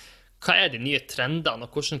 men hva de nye trendene,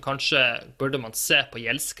 og hvordan kanskje burde man se på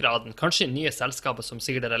gjeldsgraden, kanskje i nye selskaper som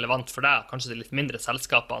sikkert relevant for deg, kanskje de litt mindre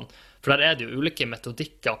selskapene, for der det jo ulike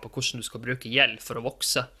metodikker på hvordan du skal bruke gjeld for å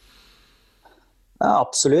vokse. Ja,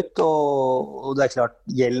 absolutt, og det klart,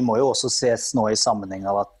 gjeld må jo også ses nå i sammenheng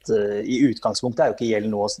av at i utgangspunktet jo ikke gjeld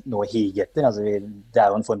noe å hige etter. Altså, det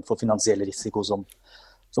jo en form for finansiell risiko som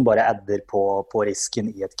bare adder på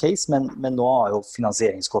risken i et case, men nå har jo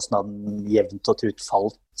finansieringskostnaden jevnt og trutt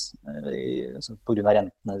falt på grunn av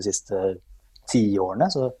rentene de siste 10 årene,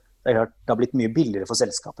 så det klart, det har blitt mye billigere for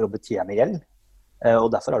selskaper å betjene gjeld, og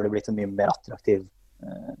derfor har det blitt en mye mer attraktiv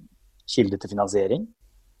kilde til finansiering.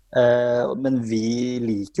 Men vi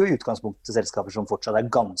liker jo i utgangspunktet selskaper som fortsatt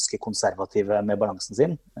ganske konservative med balansen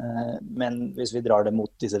sin. Men hvis vi drar det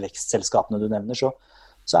mot disse vekstselskapene du nevner, så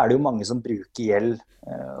det jo mange som bruker gjeld,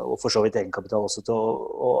 og for så vidt egenkapital også, til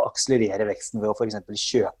å akselerere veksten ved å for eksempel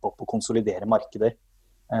kjøpe opp og konsolidere markeder.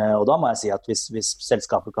 Og da må jeg si at hvis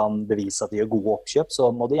selskapet kan bevise at de gjør gode oppkjøp,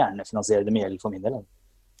 så må de gjerne finansiere det med gjeld for min del.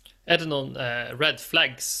 Det noen red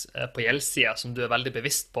flags på gjeldssiden som du veldig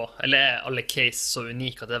bevisst på, eller alle case så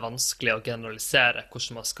unike at det vanskelig å generalisere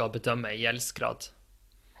hvordan man skal bedømme gjeldsgrad?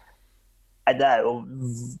 Det jo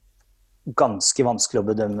ganske vanskelig å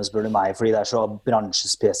bedømme, spør du meg, fordi det så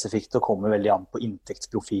bransjespesifikt og kommer veldig an på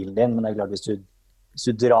inntektsprofilen din, men det klart hvis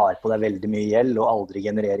du drar på deg veldig mye gjeld og aldri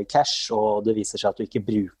genererer cash, og det viser seg at du ikke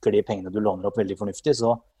bruker de pengene du låner opp veldig fornuftig,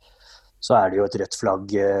 så det jo et rødt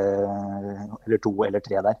flagg eller 2 eller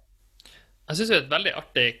 3 der. Jeg synes det er et veldig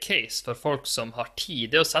artig case for folk som har tid,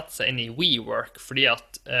 det å sette seg inn i WeWork, fordi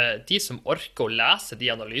at de som orker å lese de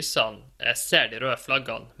analysene, ser de røde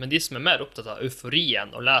flaggene, men de som er mer opptatt av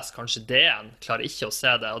euforien og leser kanskje DN, klarer ikke å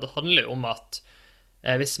se det, og det handler jo om at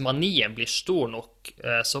hvis manien blir stor nok,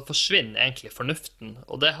 så forsvinner egentlig fornuften,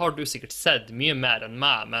 og det har du sikkert sett mye mer enn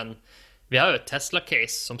meg, men vi har jo et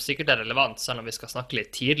Tesla-case som sikkert er relevant, selv om vi skal snakke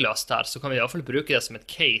litt tidløst her, så kan vi i hvert fall bruke det som et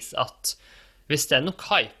case at hvis det er nok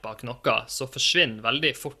hype bak noe, så forsvinner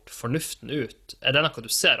veldig fort fornuften ut. Er det noe du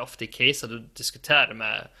ser ofte i caser du diskuterer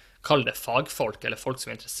med, kall det fagfolk, eller folk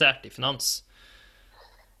som er interessert i finans?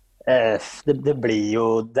 Det blir jo,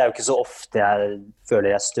 det er jo ikke så ofte jeg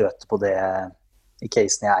føler jeg støter på det i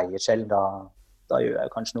casen jeg eier selv. Da gjør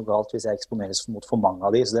jeg kanskje noe galt hvis jeg eksponeres mot for mange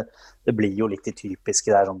av de. Så det blir jo litt de typiske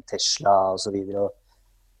der, som Tesla og så videre.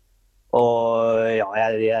 Og ja,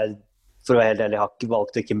 jeg for å være helt ærlig, jeg har ikke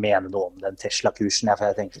valgt å ikke mene noe om den Tesla-kursen, for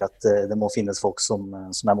jeg tenker at det må finnes folk som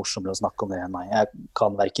er morsommere å snakke om det enn meg. Jeg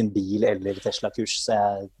kan hverken bil eller Tesla-kurs, så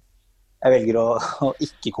jeg velger å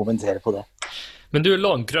ikke kommentere på det. Men du er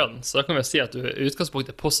lån grønn, så da kan vi si at du i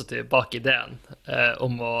utgangspunktet er positiv bak ideen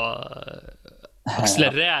om å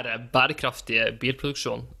akselerere bærekraftige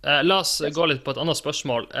bilproduksjon. La oss gå litt på et annet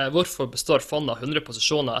spørsmål. Hvorfor består fondet av 100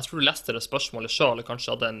 posisjoner? Jeg tror du leste det spørsmålet selv, eller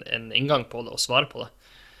kanskje hadde en inngang på det og svare på det.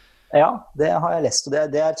 Ja, det har jeg lest, og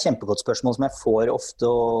det er et kjempegodt spørsmål som jeg får ofte,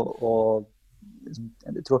 og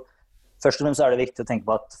jeg tror først og fremst er det viktig å tenke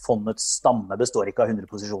på at fondets stamme består ikke av 100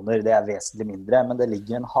 posisjoner, det er vesentlig mindre, men det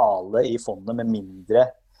ligger en hale i fondet med mindre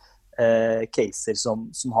caser som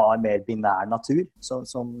har mer binær natur,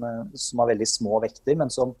 som har veldig små vekter, men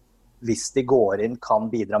som hvis de går inn kan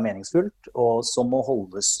bidra meningsfullt, og som må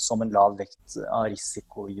holdes som en lav vekt av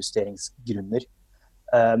risikojusteringsgrunner.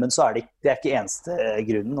 Men så er det er ikke eneste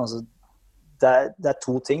grunnen. Altså, det er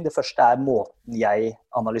to ting. Det første er måten jeg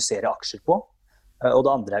analyserer aksjer på, og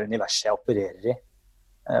det andre er universet jeg opererer i.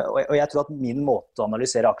 Og jeg tror at min måte å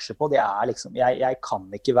analysere aksjer på, det er liksom, jeg kan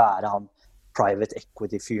ikke være han private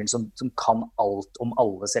equity-fyren som kan alt om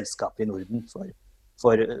alle selskaper i Norden,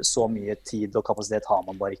 for så mye tid og kapasitet har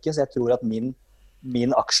man bare ikke. Så jeg tror at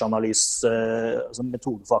min aksjeanalyse, altså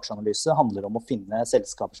metode for aksjeanalyse, handler om å finne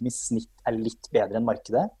selskaper som i snitt er litt bedre enn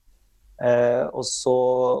markedet.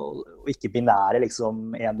 Og ikke binære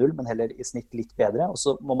liksom 1-0, men heller i snitt litt bedre. Og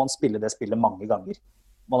så må man spille det spillet mange ganger.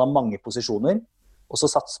 Man har mange posisjoner, og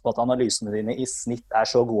så satse på at analysene dine i snitt er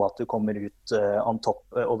så gode at du kommer ut on top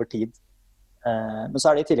over tid. Men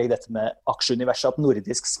så er det i tillegg dette med aksjeuniverset, at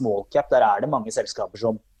nordisk small cap, der er det mange selskaper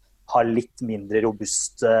som har litt mindre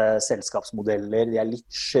robuste selskapsmodeller, de er litt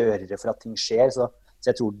skjørere for at ting skjer, så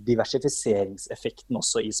jeg tror diversifiseringseffekten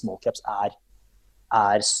også i small caps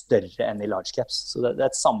er større enn i large caps. Så det er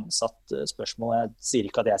et sammensatt spørsmål, jeg sier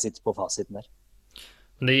ikke at jeg sitter på fasiten der.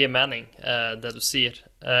 Men det gir mening, det du sier.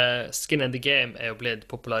 Skin in the game er jo blitt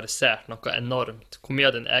popularisert noe enormt. Hvor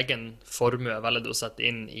mye av din egen formue velger du å sette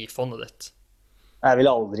inn i fondet ditt? Jeg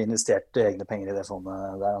ville aldri investert egne penger i det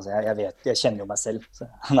fondet der. Altså, jeg kjenner jo meg selv. Så,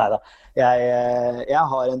 neida. Jeg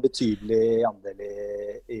har en betydelig andel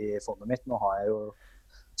i fondet mitt. Nå har jeg jo,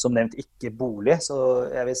 som nevnt, ikke bolig, så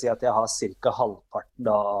jeg vil si at jeg har cirka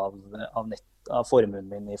halvparten av formuen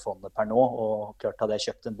min i fondet per nå. Og klart, hadde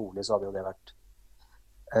jeg kjøpt en bolig, så hadde jo det vært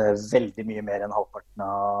veldig mye mer enn halvparten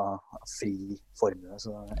av fri formue.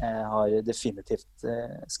 Så jeg har definitivt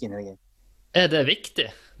skin in the game. Er det viktig,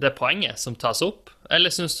 det poenget som tas opp,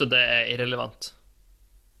 eller synes du det er irrelevant?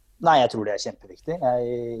 Nei, jeg tror det er kjempeviktig.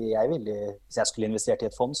 Hvis jeg skulle investert i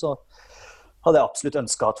et fond, så hadde jeg absolutt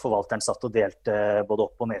ønsket at forvalteren satt og delte både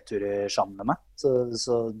opp- og nedturer sammen med meg.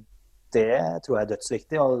 Så det tror jeg er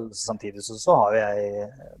dødsviktig, og samtidig så har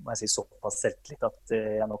jeg, må jeg si, såpass selvtillit at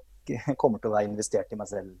jeg nok kommer til å være investert i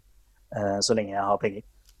meg selv så lenge jeg har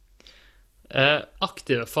penger.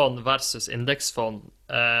 Aktive fond versus indeksfond,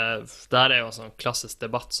 der er jo en sånn klassisk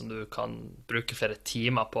debatt som du kan bruke flere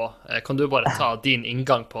timer på. Kan du bare ta din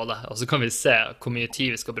inngang på det, og så kan vi se hvor mye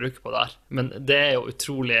tid vi skal bruke på det her. Men det er jo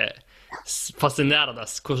utrolig fascinerende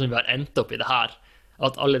hvordan vi har endt opp i det her,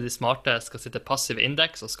 at alle de smarte skal sitte passive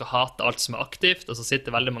indeks og skal hate alt som er aktivt, og så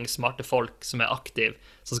sitter veldig mange smarte folk som er aktive,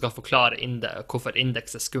 som skal forklare hvorfor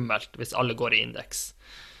indeks er skummelt hvis alle går i indeks.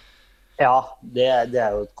 Ja, det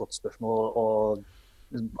er jo et godt spørsmål, og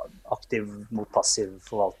aktiv mot passiv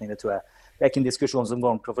forvaltning, det tror jeg. Det er ikke en diskusjon som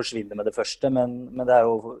går til å forsvinne med det første, men det er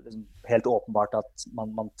jo helt åpenbart at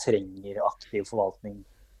man trenger aktiv forvaltning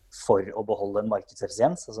for å beholde en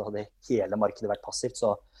markedsresiliens. Altså hadde hele markedet vært passivt,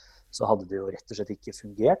 så hadde det jo rett og slett ikke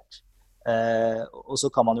fungert. Og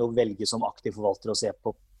så kan man jo velge som aktiv forvalter å se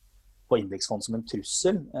på indeksfond som en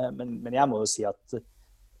trussel, men jeg må jo si at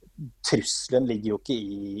trusselen ligger jo ikke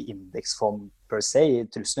i indeksfond per se.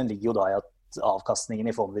 Trusselen ligger jo da i at avkastningen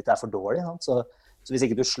i fondet ditt for dårlig. Så hvis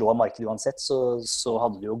ikke du slår markedet uansett, så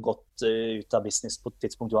hadde du jo gått ut av business på et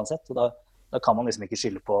tidspunkt uansett. Og da kan man liksom ikke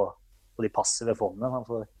skylde på de passive fondene. Man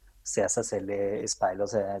får se seg selv i speilet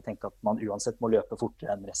og tenke at man uansett må løpe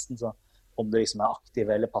fortere enn resten. Så om det liksom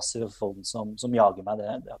aktive eller passive fond som jager meg,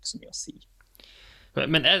 det har ikke så mye å si.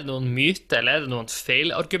 Men det noen myter, eller det noen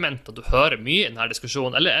feilargumenter du hører mye i denne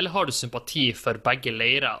diskusjonen, eller har du sympati for begge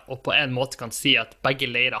leirer, og på en måte kan si at begge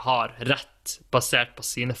leirer har rett basert på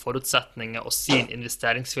sine forutsetninger og sin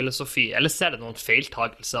investeringsfilosofi, eller ser det noen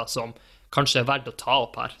feiltagelser som kanskje verdt å ta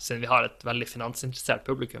opp her, siden vi har et veldig finansinteressert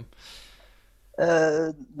publikum?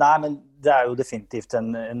 Nei, men det jo definitivt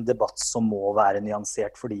en debatt som må være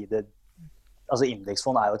nyansert, fordi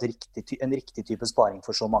indeksfond jo en riktig type sparing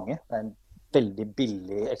for så mange. Det en veldig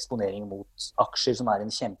billig eksponering mot aksjer, som en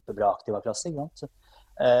kjempebra aktiva-klasse, ikke sant?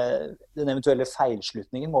 Den eventuelle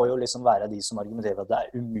feilslutningen må jo liksom være de som argumenterer at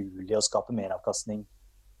det umulig å skape meravkastning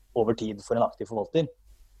over tid for en aktiv forvalter.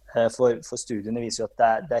 For studiene viser jo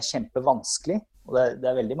at det kjempevanskelig, og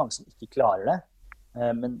det veldig mange som ikke klarer det.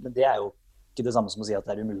 Men det jo ikke det samme som å si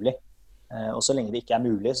at det umulig. Og så lenge det ikke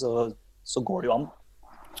mulig, så går det jo an.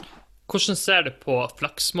 Hvordan ser du på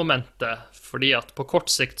flaksmomentet? Fordi at på kort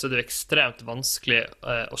sikt så det ekstremt vanskelig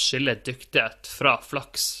å skille dyktighet fra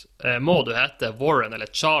flaks. Må du hete Warren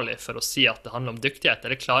eller Charlie for å si at det handler om dyktighet,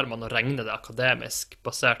 eller klarer man å regne det akademisk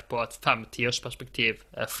basert på et 5-10 års perspektiv,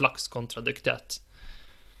 flaks kontra dyktighet?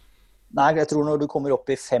 Nei, jeg tror når du kommer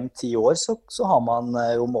opp i 5-10 år, så har man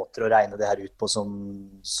jo måter å regne det her ut på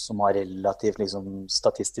som har relativt liksom,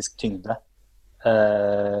 statistisk tyngde.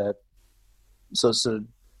 Så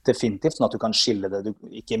definitivt sånn at du kan skille det,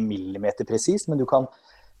 ikke millimeter precis, men du kan,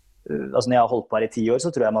 når jeg har holdt på her i 10 år, så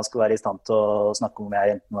tror jeg man skal være i stand til å snakke om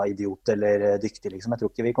jeg enten var idiot eller dyktig, liksom. Jeg tror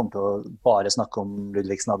ikke vi kommer til å bare snakke om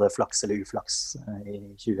Ludvigsen hadde flaks eller uflaks i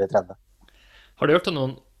 2030. Har du gjort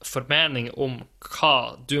noen formening om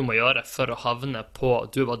hva du må gjøre for å havne på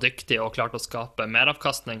du var dyktig og klarte å skape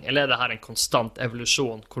meravkastning, eller det her en konstant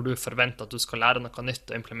evolusjon hvor du forventer at du skal lære noe nytt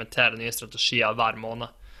og implementere nye strategier hver måned?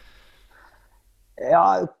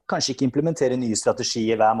 Ja, kanskje ikke implementere nye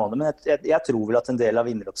strategier hver måned, men jeg tror vel at en del av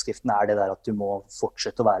vinneroppskriften det der at du må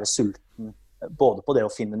fortsette å være sulten, både på det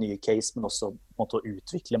å finne nye case, men også måtte å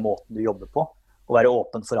utvikle måten du jobber på, og være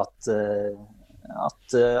åpen for at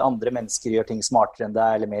andre mennesker gjør ting smartere enn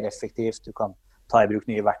deg, eller mer effektivt. Du kan ta i bruk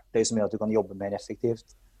nye verktøy som gjør at du kan jobbe mer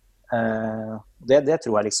effektivt. Det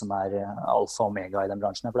tror jeg liksom alfa og omega i den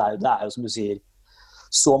bransjen, for det jo som du sier,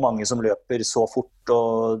 så mange som løper så fort,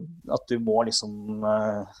 og at du må liksom,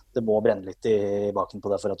 det må brenne litt i baken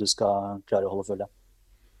på deg for at du skal klare å holde følge.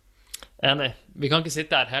 Enig. Vi kan ikke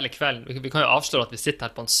sitte her hele kvelden. Vi kan jo avsløre at vi sitter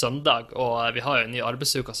her på en søndag, og vi har jo en ny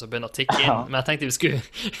arbeidsuke som begynner å tikke inn, men jeg tenkte vi skulle...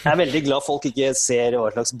 Jeg veldig glad folk ikke ser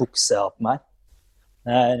hva slags bukse jeg har på meg.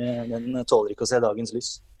 Den tåler ikke å se dagens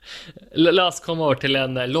lys. La oss komme over til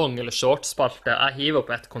en long eller short spalte. Jeg hiver opp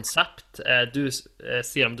et konsept. Du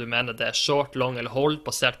sier om du mener det short, long eller hold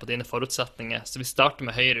basert på dine forutsetninger. Så vi starter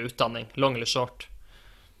med høyere utdanning. Long eller short?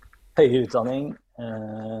 Høyere utdanning,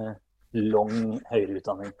 long høyere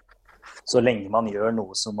utdanning. Så lenge man gjør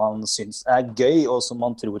noe som man synes gøy, og som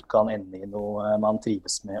man tror kan ende i noe man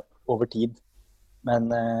trives med over tid. Men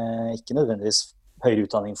ikke nødvendigvis høyere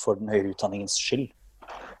utdanning for den høyere utdanningens skyld.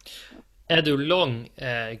 Du long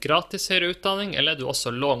gratis høyere utdanning, eller du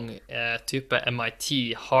også long type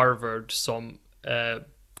MIT, Harvard, som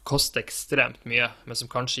koster ekstremt mye, men som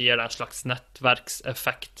kanskje gir deg en slags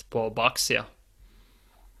nettverkseffekt på baksida?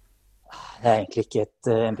 Det egentlig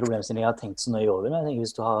ikke en problemstilling jeg har tenkt så nøye over, men jeg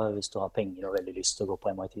tenker hvis du har penger og veldig lyst til å gå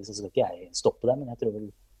på MIT, så skal ikke jeg stoppe det, men jeg tror vel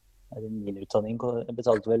min utdanning, jeg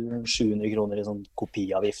betalte vel 700 kroner i sånn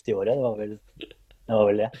kopiavgift i året, det var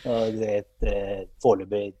vel det. Og det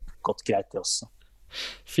foreløpig gått greit det også.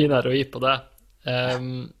 Fin ROI på det.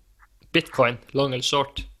 Bitcoin, long eller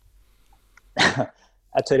short?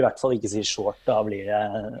 Jeg tør i hvert fall ikke si short, da blir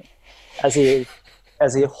det...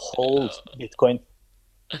 Jeg sier hold Bitcoin.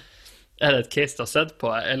 Det et case du har sett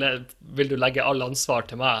på, eller vil du legge all ansvar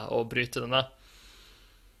til meg og bryte det ned?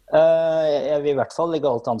 Jeg vil i hvert fall legge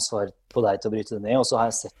alt ansvar på deg til å bryte det ned, og så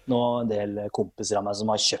har jeg sett en del kompiser av meg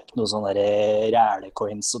som har kjøpt noen sånne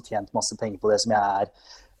rælecoins og tjent masse penger på det, som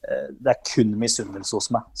det kun misunnelse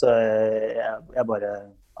hos meg. Så jeg bare,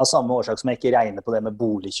 av samme årsak som jeg ikke regner på det med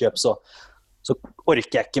boligkjøp, så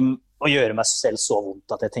orker jeg ikke å gjøre meg selv så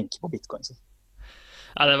vondt at jeg tenker på bitcoin.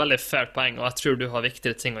 Ja, det er veldig fair poeng, og jeg tror du har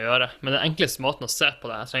viktigere ting å gjøre. Men den enkleste måten å se på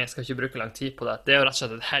det, jeg skal ikke bruke lang tid på det, det er jo rett og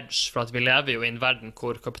slett et hedge, for at vi lever jo i en verden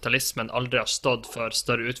hvor kapitalismen aldri har stått for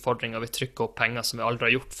større utfordringer, vi trykker opp penger som vi aldri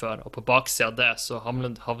har gjort før, og på baksiden av det så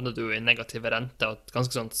havner du i negative rente, og et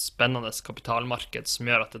ganske sånn spennende kapitalmarked som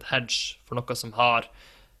gjør at et hedge for noe som har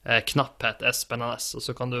knapphet er spennende, og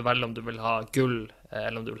så kan du velge om du vil ha gull,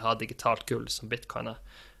 eller om du vil ha digitalt gull som bitcoin er.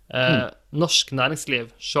 Norsk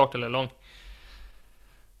næringsliv, short eller long?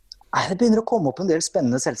 Nei, det begynner å komme opp en del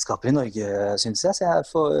spennende selskaper i Norge, synes jeg. Så jeg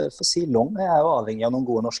får si long. Jeg er jo avhengig av noen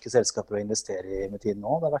gode norske selskaper å investere i med tiden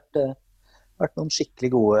nå. Det har vært noen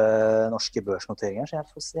skikkelig gode norske børsnoteringer, så jeg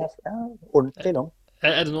får si ordentlig long.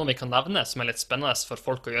 Er det noe vi kan nevne som er litt spennende for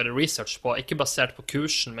folk å gjøre research på? Ikke basert på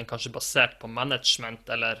kursen, men kanskje basert på management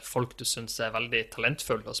eller folk du synes er veldig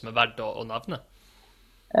talentfulle og som er verdt å nevne?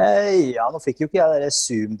 Ja, nå fikk jo ikke jeg den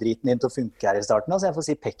Zoom-driten din til å funke her i starten, så jeg får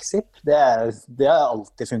si Pexip. Det har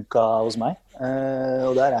alltid funket hos meg,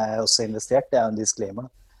 og der er jeg også investert, det er jo en disclaimer.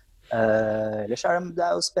 Ellers det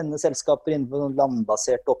er jo spennende selskaper innenfor noen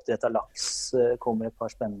landbasert oppdrett av laks, kommer et par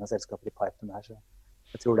spennende selskaper i pipen her, så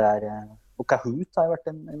jeg tror det og Kahoot har jo vært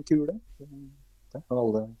en kule, det har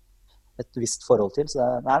alle et visst forhold til,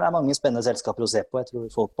 så det er mange spennende selskaper å se på. Jeg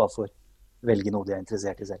tror folk bare får velge noe de er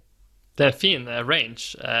interessert i selv. Det er en fin range.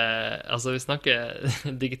 Altså vi snakker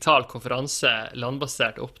digital konferanse,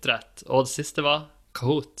 landbasert oppdrett, og det siste var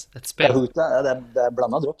Kahoot, et spill. Kahoot, det er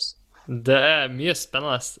blandet drops. Det er mye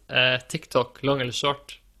spennende. TikTok, long eller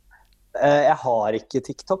short? Jeg har ikke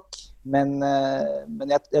TikTok, men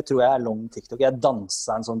jeg tror jeg er long TikTok. Jeg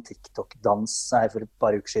danset en sånn TikTok-dans her for et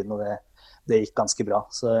par uker siden, og det gikk ganske bra,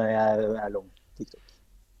 så jeg er long TikTok.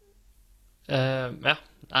 Ja,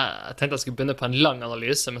 jeg tenkte jeg skulle begynne på en lang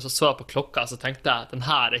analyse, men så jeg på klokka, så tenkte jeg at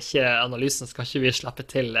denne analysen skal ikke vi slippe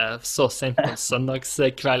til så sent på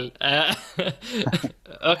søndagskveld.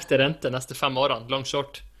 Økte rente neste 5 årene, long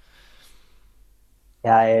short?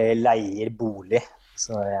 Jeg leier bolig,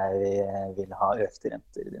 så jeg vil ha økte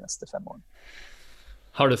renter de neste 5 årene.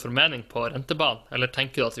 Har du formening på rentebanen, eller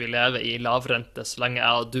tenker du at vi lever i lavrente så lenge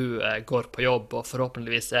jeg og du går på jobb og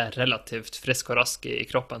forhåpentligvis er relativt frisk og rask i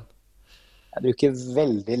kroppen? Jeg bruker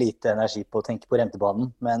veldig lite energi på å tenke på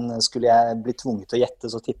rentebanen, men skulle jeg bli tvunget til å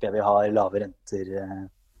gjette, så tipper jeg vi har lave renter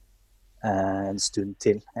en stund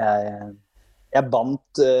til. Jeg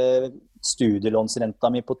bandt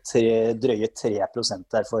studielånsrenta mi på drøye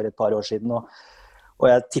 3% der for et par år siden, og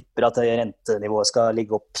jeg tipper at det rentenivået skal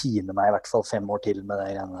ligge og pine meg i hvert fall 5 år til med det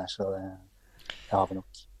greiene der, så det har vi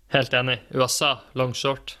nok. Helt enig. USA, long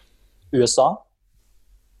short? USA?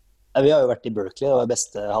 Vi har jo vært i Berkeley, det var det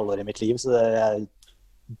beste halvåret i mitt liv, så det er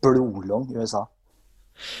blodlong i USA.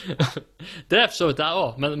 Det for så vidt jeg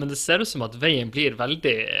også, men det ser ut som at veien blir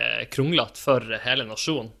veldig kronglet for hele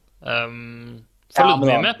nasjonen. Følger du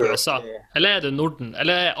mye med på USA? Eller er det Norden?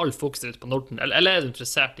 Eller er all fokus ditt på Norden? Eller er du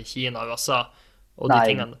interessert i Kina og USA og de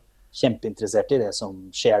tingene? Nei, kjempeinteressert i det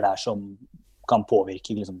som skjer der som kan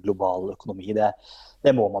påvirke liksom, global økonomi.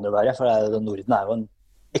 Det må man jo være, for Norden er jo en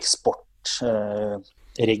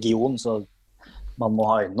eksportregion, så man må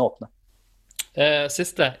ha øynene åpne.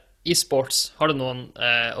 Siste, e-sports. Har du noen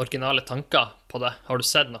originale tanker på det? Har du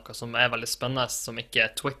sett noe som er veldig spennende, som ikke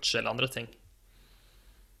er Twitch eller andre ting?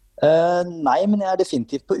 Nei, men jeg er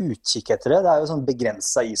definitivt på utkikk etter det. Det er jo sånn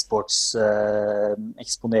begrenset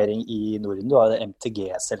e-sports-eksponering i Norden. Du har det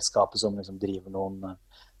MTG-selskapet som liksom driver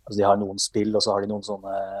altså de har noen spill, og så har de noen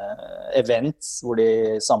sånne events hvor de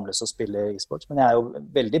samles og spiller e-sports. Men jeg er jo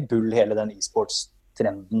veldig bull hele den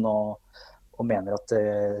e-sports-trenden og mener at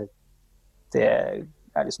det er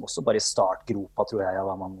liksom også bare i startgropa, tror jeg, av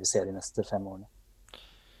hva man vil se de neste 5 årene.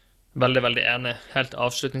 Veldig, veldig enig. Helt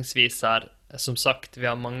avslutningsvis her, som sagt, vi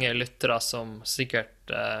har mange lyttere som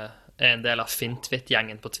sikkert er en del av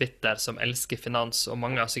Fintwitt-gjengen på Twitter som elsker finans, og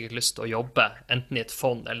mange har sikkert lyst til å jobbe enten i et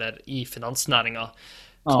fond eller i finansnæringen.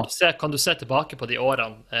 Kan du se tilbake på de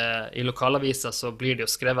årene? I lokalavisa så blir det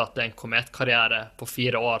jo skrevet at det er en kometkarriere. På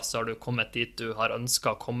 4 år så har du kommet dit du har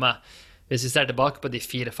ønsket å komme. Hvis vi ser tilbake på de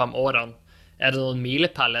 4-5 årene, er det noen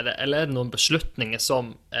milepæl, eller er det noen beslutninger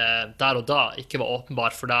som der og da ikke var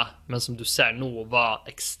åpenbar for deg, men som du ser nå var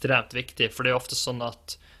ekstremt viktig? For det er jo ofte sånn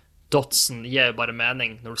at dotsen gir jo bare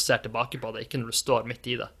mening når du ser tilbake på det, ikke når du står midt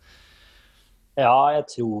i det. Ja, jeg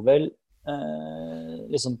tror vel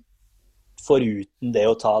liksom foruten det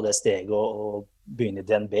å ta det steget og begynne i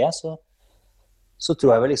DNB, så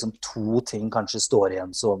tror jeg vel liksom 2 ting kanskje står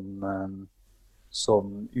igjen som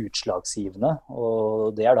utslagsgivende,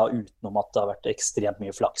 og det er da utenom at det har vært ekstremt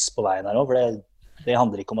mye flaks på veien her nå, for det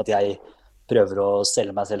handler ikke om at jeg prøver å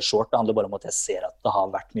selge meg selv short. Det handler bare om at jeg ser at det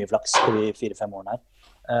har vært mye flaks på de 4-5 årene her.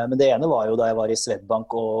 Men det ene var jo da jeg var i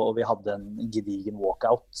Swedbank og vi hadde en gedigen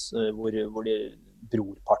walkout hvor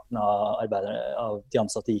brorparten av de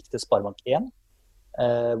ansatte gikk til Sparebank 1,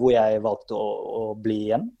 hvor jeg valgte å bli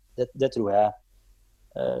igjen. Det tror jeg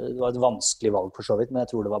det var et vanskelig valg for så vidt, men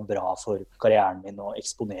jeg tror det var bra for karrieren min og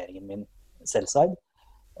eksponeringen min selvsagt.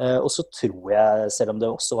 Og så tror jeg, selv om det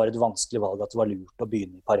også var et vanskelig valg, at det var lurt å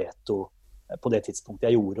begynne i Pareto på det tidspunktet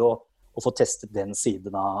jeg gjorde, og få testet den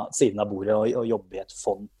siden av bordet og jobbe i et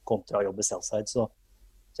fond kontra å jobbe selvsagt. Så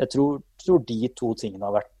jeg tror de to tingene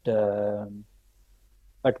har vært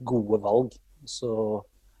gode valg. Så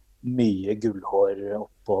mye gullhår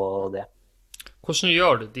oppå det. Hvordan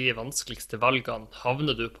gjør du de vanskeligste valgene?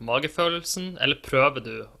 Havner du på magefølelsen, eller prøver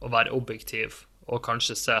du å være objektiv og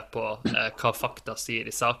kanskje se på hva fakta sier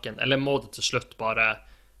i saken? Eller må du til slutt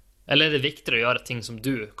eller er det viktigere å gjøre ting som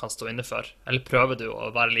du kan stå inne for? Eller prøver du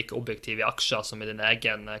å være like objektiv i aksjer som i din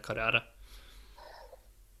egen karriere?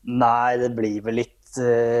 Nei, det blir vel litt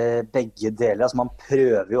begge deler. Altså, man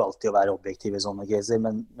prøver jo alltid å være objektiv i sånne caser,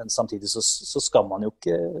 men samtidig så skal man jo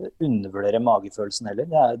ikke undervurdere magefølelsen heller.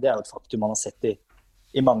 Det er jo et faktum man har sett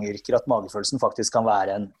i mange yrker, at magefølelsen faktisk kan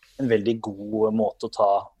være en veldig god måte å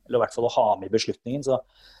ta, eller i hvert fall å ha med i beslutningen. Så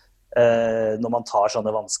når man tar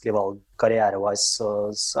sånne vanskelige valg karriere-wise,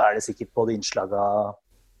 så er det sikkert både innslaget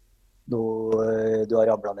du har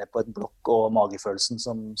rablet ned på et blokk og magefølelsen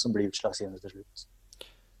som blir utslagsgivende til slutt.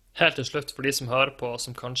 Helt til slutt, for de som hører på,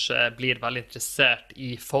 som kanskje blir veldig interessert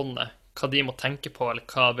i fondet, hva de må tenke på, eller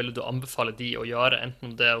hva vil du anbefale de å gjøre,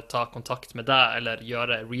 enten det å ta kontakt med deg, eller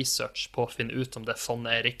gjøre research på å finne ut om det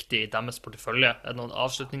fondet er riktig i deres portefølje? Er det noen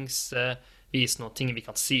avslutningsvis noen ting vi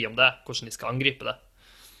kan si om det, hvordan de skal angripe det?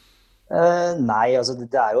 Nei, altså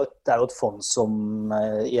det er jo et fond som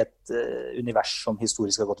i et univers som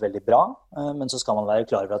historisk har gått veldig bra, men så skal man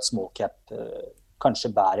være klar over at small cap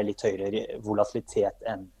kanskje bærer litt høyere volatilitet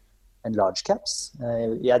enn large caps.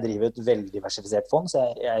 Jeg driver et veldig diversifisert fond,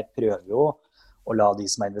 så jeg prøver jo å la de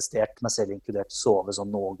som har investert, meg selv inkludert, sove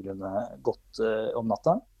sånn noenlunde godt om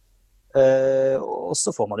natta. Og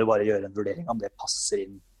så får man jo bare gjøre en vurdering om det passer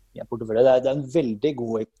inn i en portefølje. Det er en veldig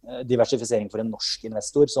god diversifisering for en norsk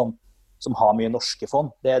investor som har mye norske fond.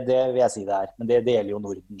 Det vil jeg si det er, men det gjelder jo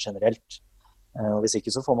Norden generelt. Og hvis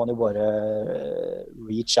ikke så får man jo bare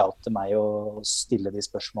reach out til meg og stille de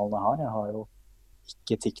spørsmålene jeg har. Jeg har jo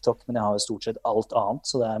ikke TikTok, men jeg har jo stort sett alt annet,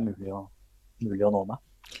 så det er mulig å nå meg.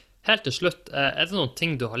 Helt til slutt, er det noen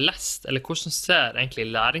ting du har lest, eller hvordan ser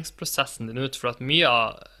egentlig læringsprosessen din ut? For at mye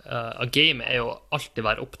av gamet er jo alltid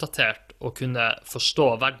være oppdatert og kunne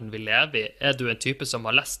forstå verden vi lever i. Er du en type som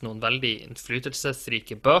har lest noen veldig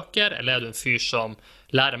innflytelsesrike bøker, eller er du en fyr som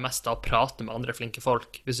lærer mest av å prate med andre flinke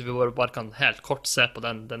folk? Hvis vi bare kan helt kort se på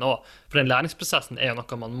den også. For den læringsprosessen er jo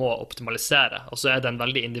noe man må optimalisere, og så er den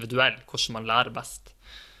veldig individuell, hvordan man lærer best.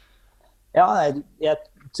 Ja, jeg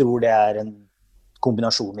tror det er en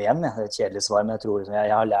kombinasjon igjen, det er et kjedelig svar, men jeg tror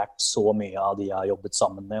jeg har lært så mye av de jeg har jobbet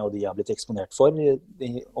sammen med, og de jeg har blitt eksponert for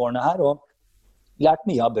i årene her, og lært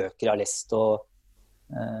mye av bøker jeg har lest, og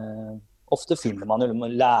ofte finner man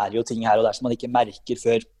lærer jo ting her og der som man ikke merker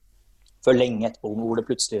før lenge etterpå, hvor det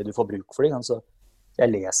plutselig du får bruk for det. Altså,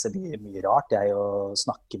 jeg leser mye rart, jeg, og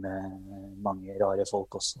snakker med mange rare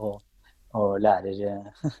folk også, og lærer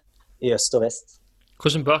i øst og vest.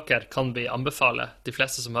 Hvilke bøker kan vi anbefale? De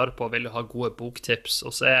fleste som hører på vil jo ha gode boktips,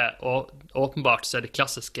 og åpenbart så er de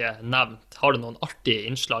klassiske nevnt. Har du noen artige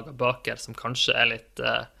innslag av bøker som kanskje er litt,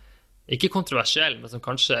 ikke kontroversielle, men som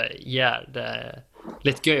kanskje gjør det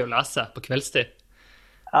litt gøy å lese på kveldstid?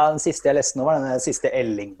 Ja, den siste jeg leste nå var den siste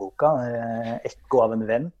Elling-boka, Ekko av en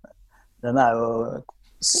venn. Den er jo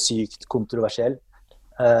sykt kontroversiell.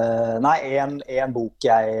 Nei, en bok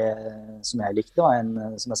som jeg likte var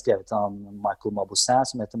en som er skrevet av Michael Mauboussin,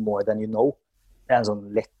 som heter More Than You Know. Det er en sånn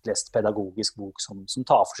lettlest pedagogisk bok som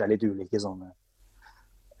tar for seg litt ulike sånne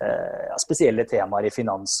spesielle temaer i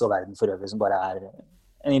finans og verden for øvrig, som bare er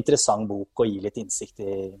en interessant bok og gir litt innsikt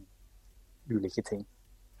i ulike ting.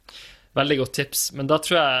 Veldig godt tips, men da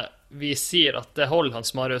tror jeg vi sier at det holder,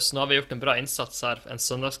 Hans Marius. Nå har vi gjort en bra innsats her en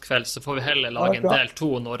søndagskveld, så får vi heller lage en del 2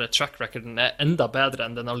 når track recorden er enda bedre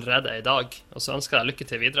enn den allerede er i dag. Og så ønsker jeg lykke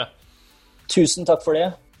til videre. Tusen takk for det.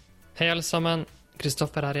 Hei alle sammen,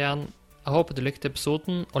 Kristoffer her igjen. Jeg håper du likte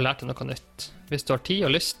episoden og lærte noe nytt. Hvis du har tid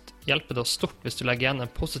og lyst, hjelper det oss stort hvis du legger igjen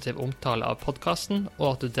en positiv omtale av podcasten, og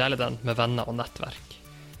at du deler den med venner og nettverk.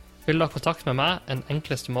 Vil du ha kontakt med meg, den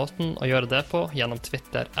enkleste måten å gjøre det på gjennom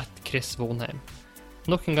Twitter @ChrisVonheim.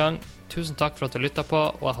 Nok en gang, tusen takk for at du lyttet på,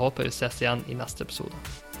 og jeg håper vi ses igjen i neste episode.